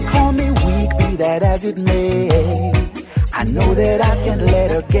can call me weak, be that as it may. I know that I can't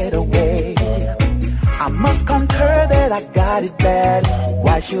let her get away. I must concur that I got it bad.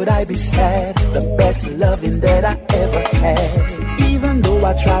 Why should I be sad? The best loving that I ever had. Even though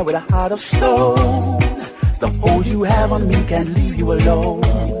I try with a heart of stone, the hold you have on me can't leave you alone.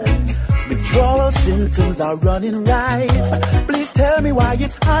 Withdrawal symptoms are running rife. Please tell me why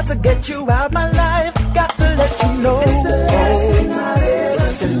it's hard to get you out my life. Got to let you know it's the last thing I'll ever do.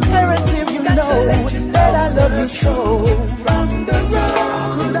 It's imperative you know that I love you so. From the road,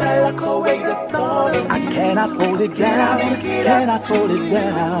 how could I lock away the thought of you? I cannot hold it down. Cannot hold it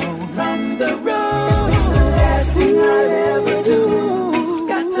down. From the road, it's the last thing I'll ever do.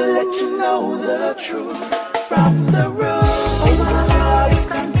 Got to let you know the truth. From the road, oh my heart is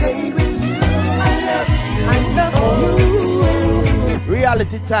contained with you. I love you.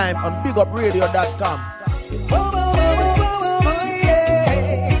 Reality time on bigupradio.com.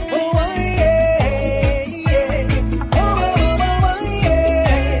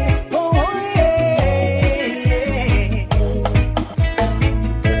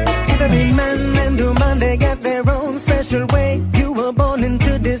 Every man and woman, they get their own special way. You were born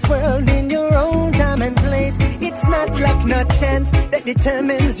into this world in your own time and place. It's not luck, not chance that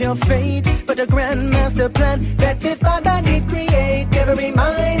determines your fate, but a grand master plan that the Father did create. Every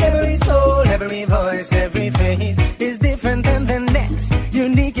mind, every soul, every voice, every face is different than the next,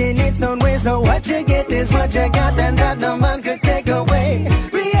 unique in its own way. So what you get is what you got, and that no man could take away.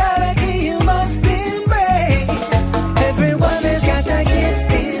 Reality you must embrace. Everyone has got a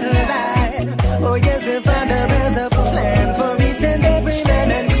gift in life. Oh yes, the Father has a plan for each and every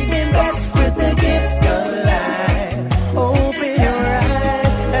man, and we've been blessed with the gift of life. Open your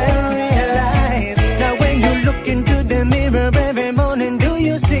eyes and realize. Now when you look into the mirror every morning, do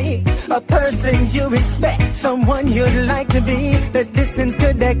you see a person you respect, someone you'd like to be, that listens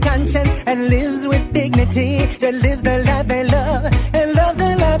to their conscience and lives with dignity, that lives the life they love and love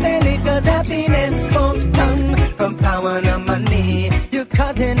the life they lead? Cause happiness won't come from power nor money. You're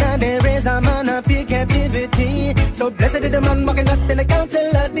caught in a race, I'm on a pure captivity. So blessed is the man walking up in the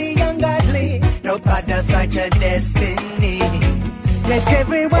council of the ungodly. Nobody fight your destiny. Yes,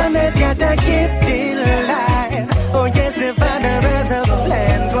 everyone has has got a gift in life. Oh yes, the Father has a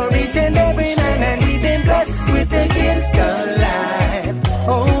plan for each and every man, and we've been blessed with the gift of life.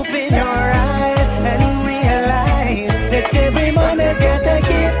 Open your eyes and realize that every man has got a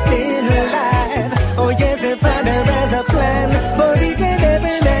gift in life. Oh yes, the Father has a plan for each and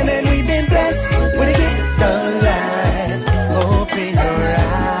every man, and we've been blessed with a gift of life. Open your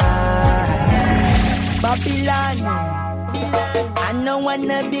eyes. Babylon, I don't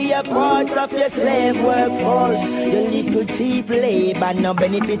wanna be a part of your slave workforce. Your little cheap labor no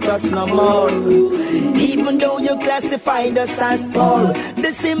benefit us no more. Even though you classified us as poor,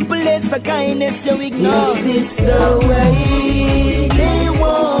 the simplest of kindness you ignore. Is this the way they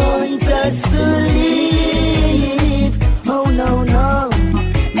want us to live? Oh no, no.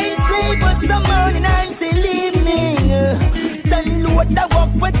 Enslave us some morning until evening. Then load the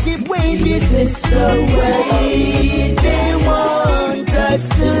work for cheap wages. Is this the way they want us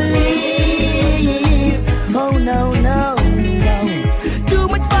to live? Oh no, no, no. Too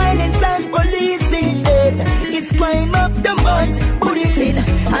much violence and policing it. It's crime of the month. Put it in.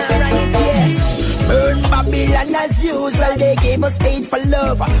 Alright, yes. Burn Babylon as usual. They gave us aid for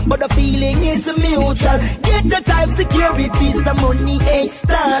love, but the feeling is mutual. Get the type securities, the money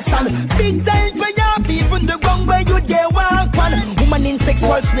extortion. Big time for your people from the ground where you dare walk on. Woman in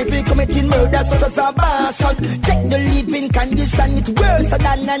sexual slavery committing murder such as abortion. Check the living condition, it's worse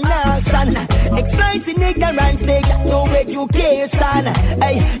than an arson. Exploiting ignorance, they got no education.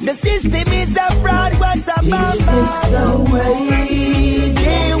 Hey, the system is a fraud, what's a bad? Is this the way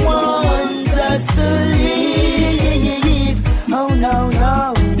they want us to live? Oh no,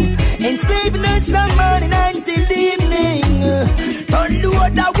 no. Enslaving us some morning until evening. Don't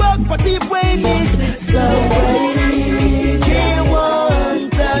load the work for cheap wages. The way they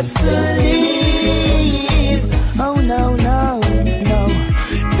want us to live. Oh no, no, no.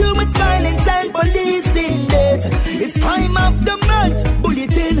 Too much violence and policing it. It's time of the month.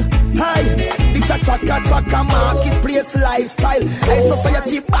 Bulletin. Hi. This a tracker marketplace lifestyle. A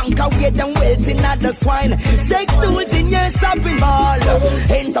society bank away them wealth in other swine. Sex tools in your shopping mall.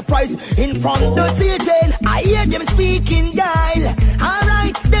 Enterprise in front of the children. I hear them speaking guile.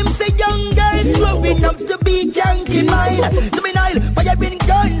 Alright, them say young girls growing up to be junkie mile. To be nile, firing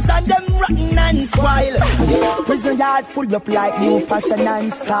guns and them rotten and spoil. Prison yard full up like new fashion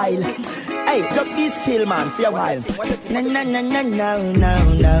and style. Hey, just be still, man, for a while. No, no, no, no, no,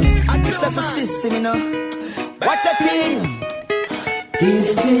 no, no. This is the system, you know. What a thing.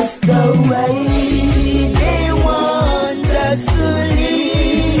 Is this the way they want us to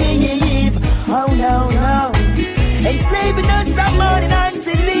live? Oh, no, no. Enslaving us some morning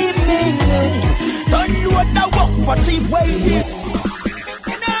until evening. Don't load the work for cheap wages.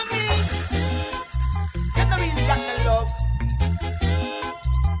 You know what I mean? You don't really got no love.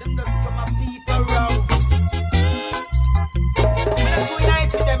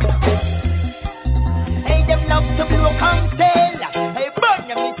 Love to blow council. Hey, burn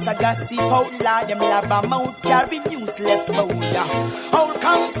your Mr. Gassy Paula. Them love a mouth carrying useless bowler. Whole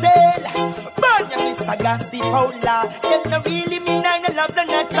council. Burn your Mr. Gassy Paula. Them no really mean I no love them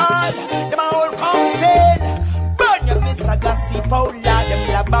at all. Them a whole council. Burn your Mr. Gassy Paula. Them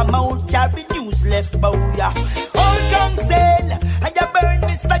love a mouth carrying useless bowler. Whole council. And you burn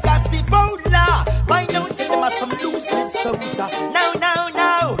Mr. Gassy Paula. Find out that them are some loose lips soldier. Now, now,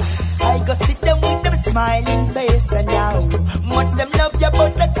 now. I go sit them with them smiling face and now. Much them love you,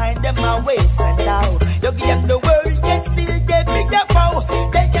 but the time them a waste and now. You give them the world, yet still they big the foe.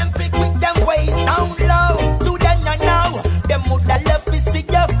 Tell them pick with them ways down low. To them now, them would love to see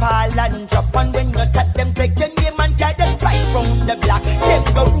you fall and drop. And when you chat them, take your name and try them right from the block. Them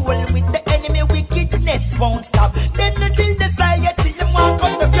go roll with the enemy, wickedness won't stop. Then until the society them walk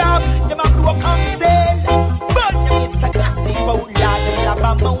on the ground, them a blow council. Burn them is a classic bowl, them love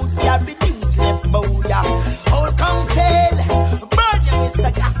a mouth, yeah, reduce left bowl, yeah. Whole council, burn them is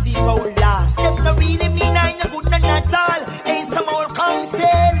a classic bowl, yeah. Them no really mean I no good none at all. Ain't some whole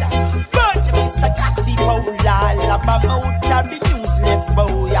council, burn them is a classic bowl, yeah. Love a mouth, yeah, reduce left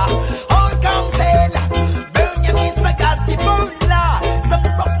bowl, yeah. Whole council, burn them is a classic bowl, yeah. Some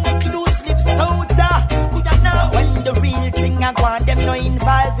roughneck loose lips soldier. We don't know when the real thing I want, them no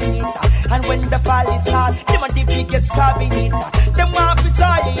involved in it. And when the fall is hard, them are the biggest crab in it. Them want to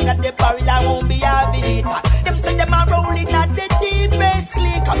try in at the barrier.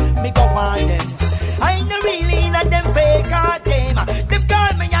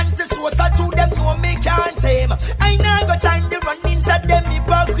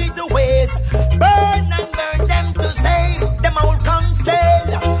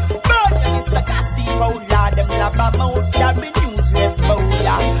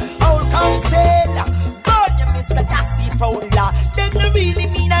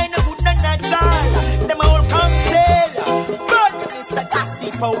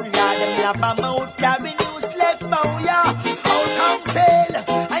 pole, Lord, them lap a mouth, carry news left bow, yeah. Out council,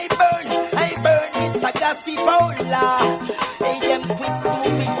 I burn, Mr. Gassy Paula. Hey, them quick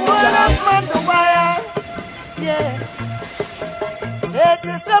moving, what up on the wire, yeah. Take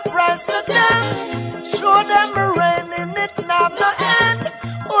the surprise to them, show them a rain in it, not the end.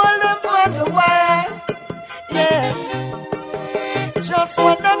 Hold them on the wire, yeah. Just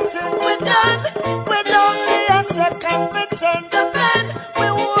when them think we done, with only a second we turn the bend. We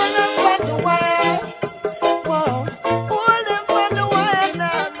hold them on the wire, whoa. Hold them on the wire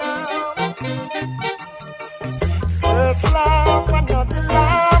now. First laugh, another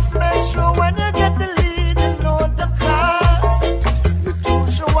laugh. Make sure when you get the lead, you know the cost. You do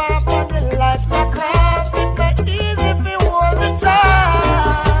show up on the light like half. It may easy if you hold the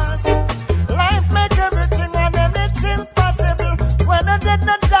task. Life make everything and anything possible. When I did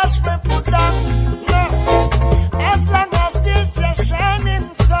not dash my foot down, no. As long as this just shining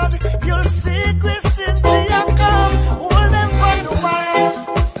sun, you'll see Christianity come. Hold them on the wire,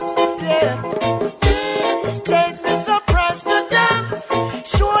 yeah. Take the surprise to them,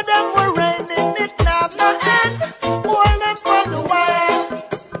 show them we're raining it now, no end. Hold them on the wire,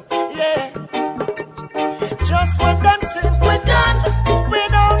 yeah. Just when them think we're done,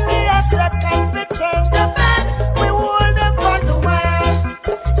 with only a second we turn the bend. We hold them on the wire,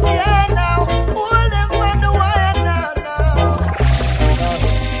 yeah now. Hold them on the wire now.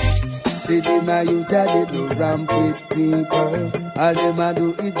 See them a youth they do ramp with people. All them a do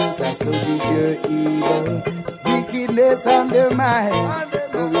is just a study their evil. Wickedness on their mind,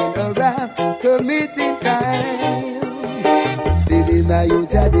 going around committing crime. See them a youth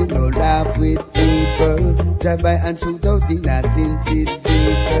they do ramp with people. Drive by and shoot out in a tinted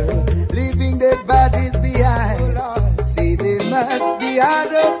vehicle, leaving their bodies behind. See they must be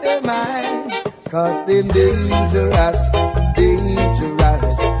out of their mind, cause them dangerous,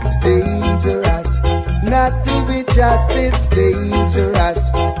 dangerous, dangerous, not to be trusted,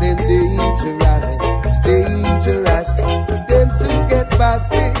 dangerous, them dangerous, dangerous, them soon get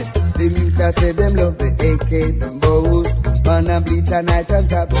busted. The youth say them love the AK the most, man and bleach a night and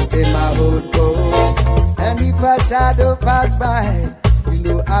top of them a hold post. And if a shadow pass by, you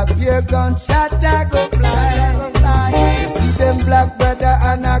know a pure gunshot I go fly. See them black brother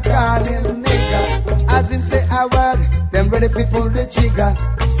and I call him nigga. As him say a word, them ready to pull the trigger.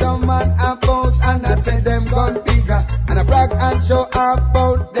 Some man a bounce and I say them got bigger. And I brag and show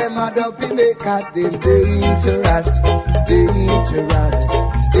about them a dopey maker. Them dangerous, dangerous,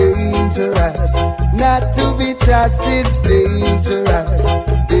 dangerous, not to be trusted, dangerous,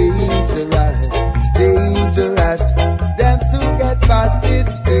 dangerous, dangerous. Them soon get busted,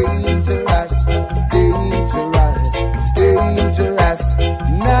 dangerous, dangerous, dangerous,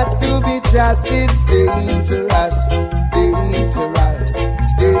 not to be trusted, dangerous, dangerous,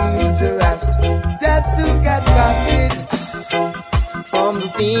 dangerous. Them soon get busted. From the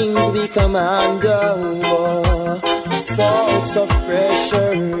things we come under, sorts of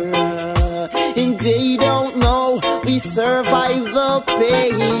pressure, and they don't know we survive the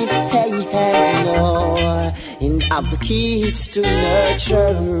pain. Hey, hey, no. And have the kids to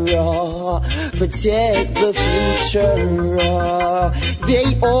nurture, protect the future. They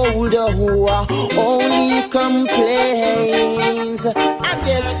older who are only complaints, and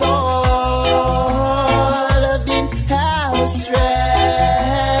their soul have been astray.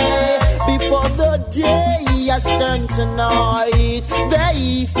 Before the day has turned to night,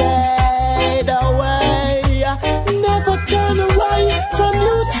 they fade away. Never turn away from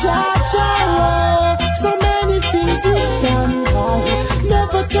you, Cha-Cha. So many things you've done wrong.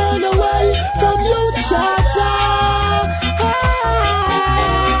 Never turn away from you, Cha-Cha.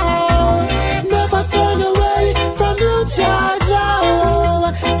 Never turn away from you, Cha-Cha.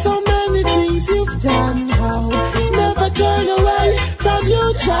 So many things you've done wrong. Never turn away from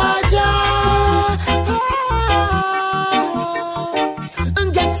you, Cha-Cha. And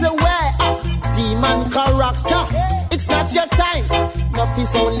get away, demon character. It's not your time. Enough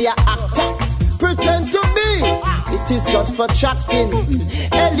is only an actor. Pretend to be. It is just protracting,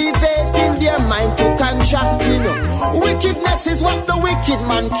 elevating their mind to contracting. Wickedness is what the wicked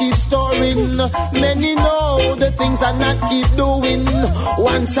man keeps storing. Many know the things I not keep doing.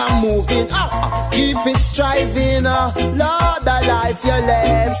 Once I'm moving, keep it striving. Lord, the life you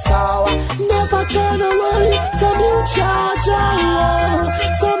live, so never turn away from you, Cha-Cha.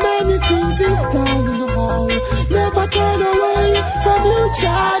 So many things you've done wrong. Never turn away from you,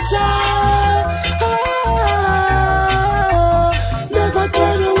 Cha-Cha. Never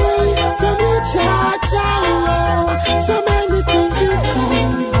turn away from you, Cha-Cha. So many things you've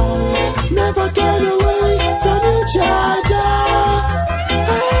done wrong. Never turn away from you, Cha-Cha.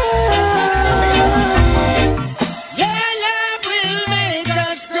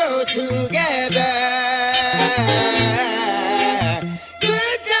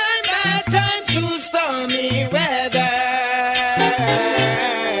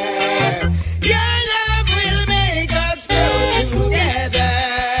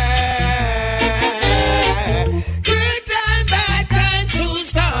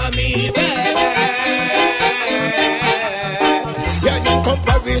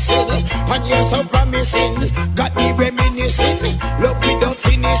 you're so promising. Got me reminiscing, love without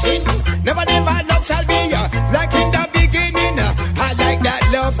finishing. Never, never love shall be like in the beginning. I like that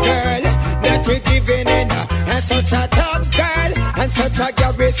love, girl, that you're giving in. And such a tough girl, and such a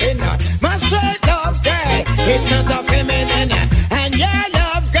garrison. My straight love, girl, it's not a feminine. And your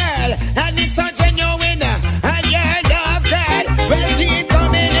love, girl, and it's a genuine. And your love, girl, will keep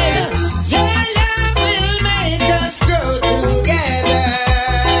coming in. Your love will make us grow together.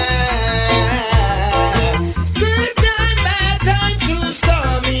 Good time, bad time, through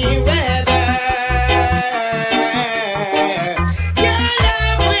stormy weather. Your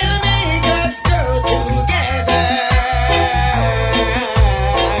love will make us grow together.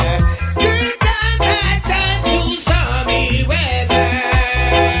 Good time, bad time, through stormy weather.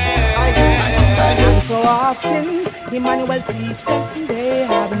 And so often, Emmanuel teach them they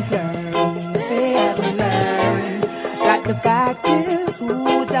haven't learned, that the fact is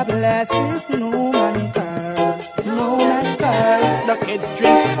who the blesses, no man curse. The kids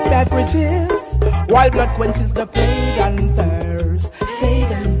drink beverages, while blood quenches the pagan thirst.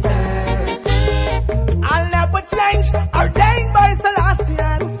 I'll never change, ordained by Selassie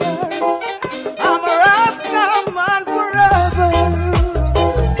the first. I'm a Rasta man forever.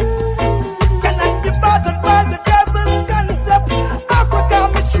 Cannot be bothered by the devil's concept. Africa,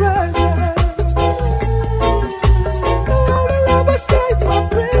 me treasure. So I will never shake my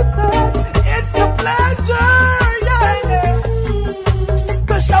princess. It's a pleasure, yeah.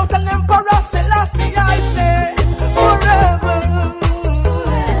 To shout an emperor Selassie, I say, forever.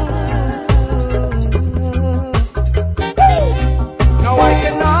 Now I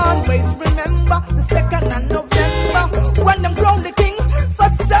can always remember the 2nd of November when them crowned the king,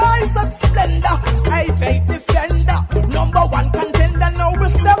 such joy, such splendor. I faith defender, #1 contender. Now we're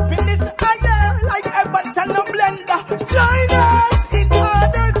stepping it higher like Everton and Blender. Join us in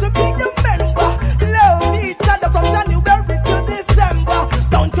order to be the member. Love each other from January to December.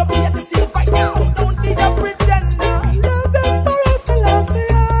 Don't you be deceived right now. Don't be a pretender. Love them for us,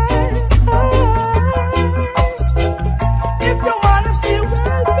 if you wanna see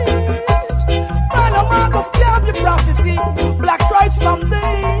world peace, follow Mark of Calvary prophecy. Black stripes from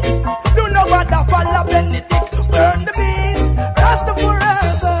these. Do know what the follow Benedict. Burn the beast. Rasta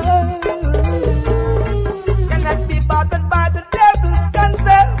forever. Cannot be bothered by the devil's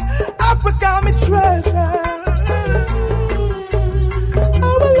concept. Africa, me treasure. I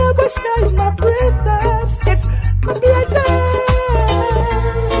will never shine my precepts. It's a pleasure.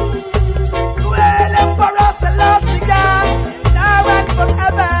 Well, Emperor Selassie, now and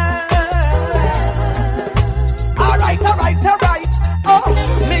forever. Alright. Oh,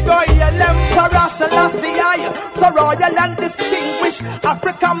 me go yell Emperor Selassie, so royal and distinguished.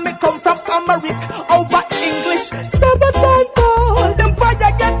 Africa, me come from America, over English. 7 times old,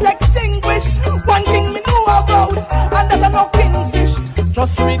 empire get extinguished. One thing me know about, and that's no kingfish.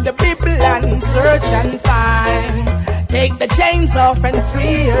 Just read the Bible and search and find. Take the chains off and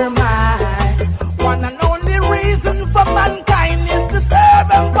free your mind. One and only reason for mankind is to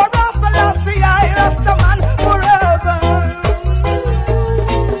serve Emperor Selassie, Rasta man forever.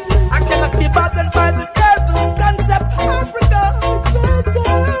 I cannot be bothered by the devil's concept. Africa,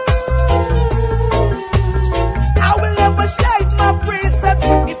 I will never shake my precepts.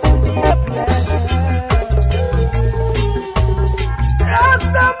 It's indeed a pleasure.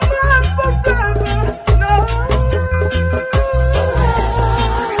 Rasta man forever. No.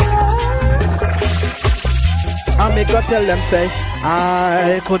 I make her tell them, say,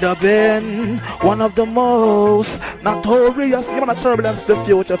 I could have been one of the most notorious. Give me a turbulence to the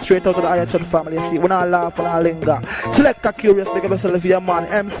future, straight out of the IHL family. See, when I laugh, when I linger. Select a curious, make up yourself, your man,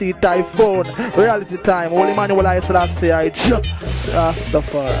 MC Typhoon. Reality time, only Manuel I Selassie, I just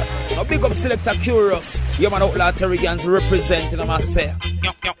Rastafari. Now big up Selector Kurious. Your man Outlaw Terrigans representing myself.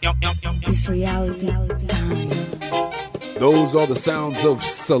 It's reality time. Those are the sounds of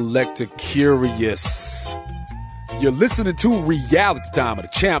Selector Kurious. You're listening to Reality Time of the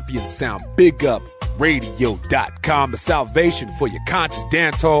Champion Sound. Big up radio.com, the salvation for your conscious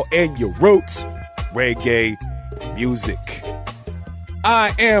dancehall and your roots. Reggae music.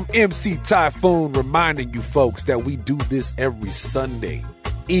 I am MC Typhoon, reminding you folks that we do this every Sunday,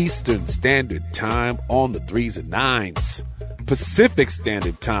 Eastern Standard Time on the 3s and 9s, Pacific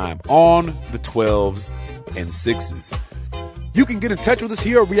Standard Time on the 12s and 6s. You can get in touch with us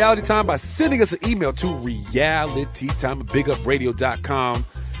here at Reality Time by sending us an email to realitytime@bigupradio.com.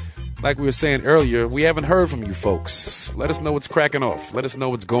 Like we were saying earlier, we haven't heard from you folks. Let us know what's cracking off. Let us know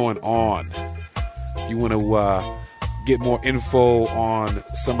what's going on. If you want to get more info on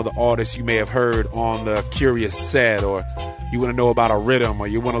some of the artists you may have heard on the Kurious set, or you want to know about a rhythm, or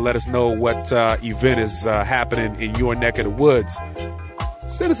you want to let us know what event is happening in your neck of the woods,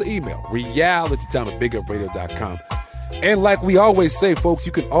 send us an email, realitytime@bigupradio.com. And like we always say, folks,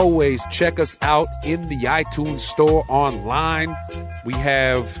 you can always check us out in the iTunes store online. We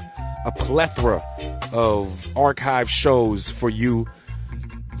have a plethora of archive shows for you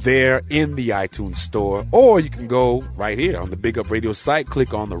there in the iTunes store. Or you can go right here on the Big Up Radio site,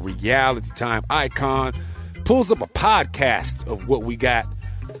 click on the Reality Time icon, pulls up a podcast of what we got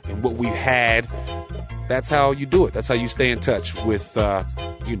and what we've had. That's how you do it. That's how you stay in touch with, what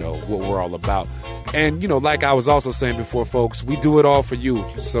we're all about. And, like I was also saying before, folks, we do it all for you.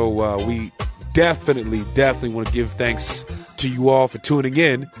 So we definitely want to give thanks to you all for tuning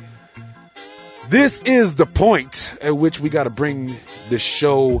in. This is the point at which we got to bring the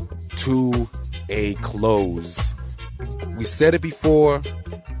show to a close. We said it before.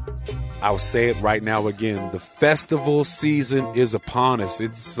 I'll say it right now again. The festival season is upon us.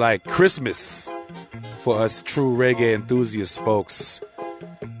 It's like Christmas for us true reggae enthusiasts, folks.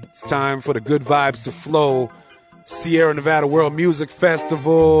 It's time for the good vibes to flow. Sierra Nevada World Music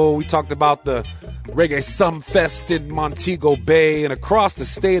Festival. We talked about the Reggae Sumfest in Montego Bay, and across the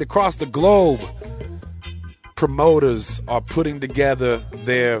state, across the globe, promoters are putting together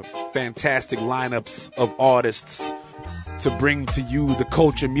their fantastic lineups of artists to bring to you the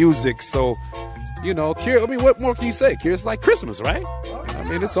culture music. So, what more can you say? It's like Christmas, right? I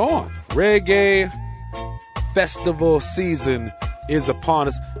mean, it's on. Reggae festival season is upon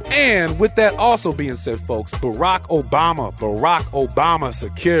us. And with that also being said, folks, Barack Obama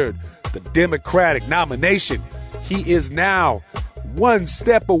secured the Democratic nomination. He is now one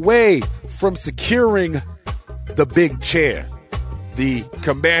step away from securing the big chair, the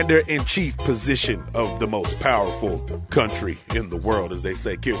commander-in-chief position of the most powerful country in the world, as they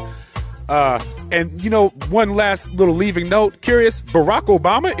say. And one last little leaving note, Kurious, Barack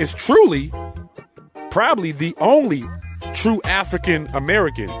Obama is probably the only true African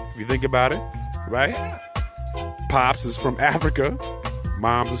American, if you think about it, right? Pops is from Africa,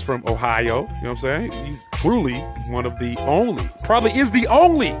 Moms is from Ohio, you know what I'm saying? He's truly one of the only, probably is the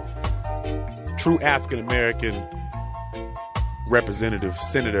only true African American representative,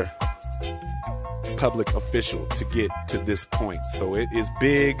 senator, public official to get to this point. So it is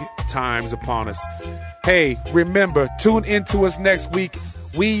big times upon us. Hey, remember, tune into us next week.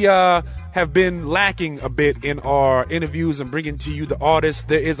 We have been lacking a bit in our interviews and bringing to you the artists.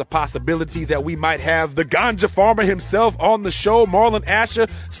 There is a possibility that we might have the ganja farmer himself on the show, Marlon Asher.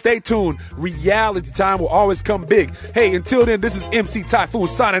 Stay tuned. Reality Time will always come big. Hey, until then, this is MC Typhoon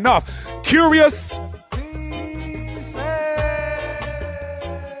signing off. Kurious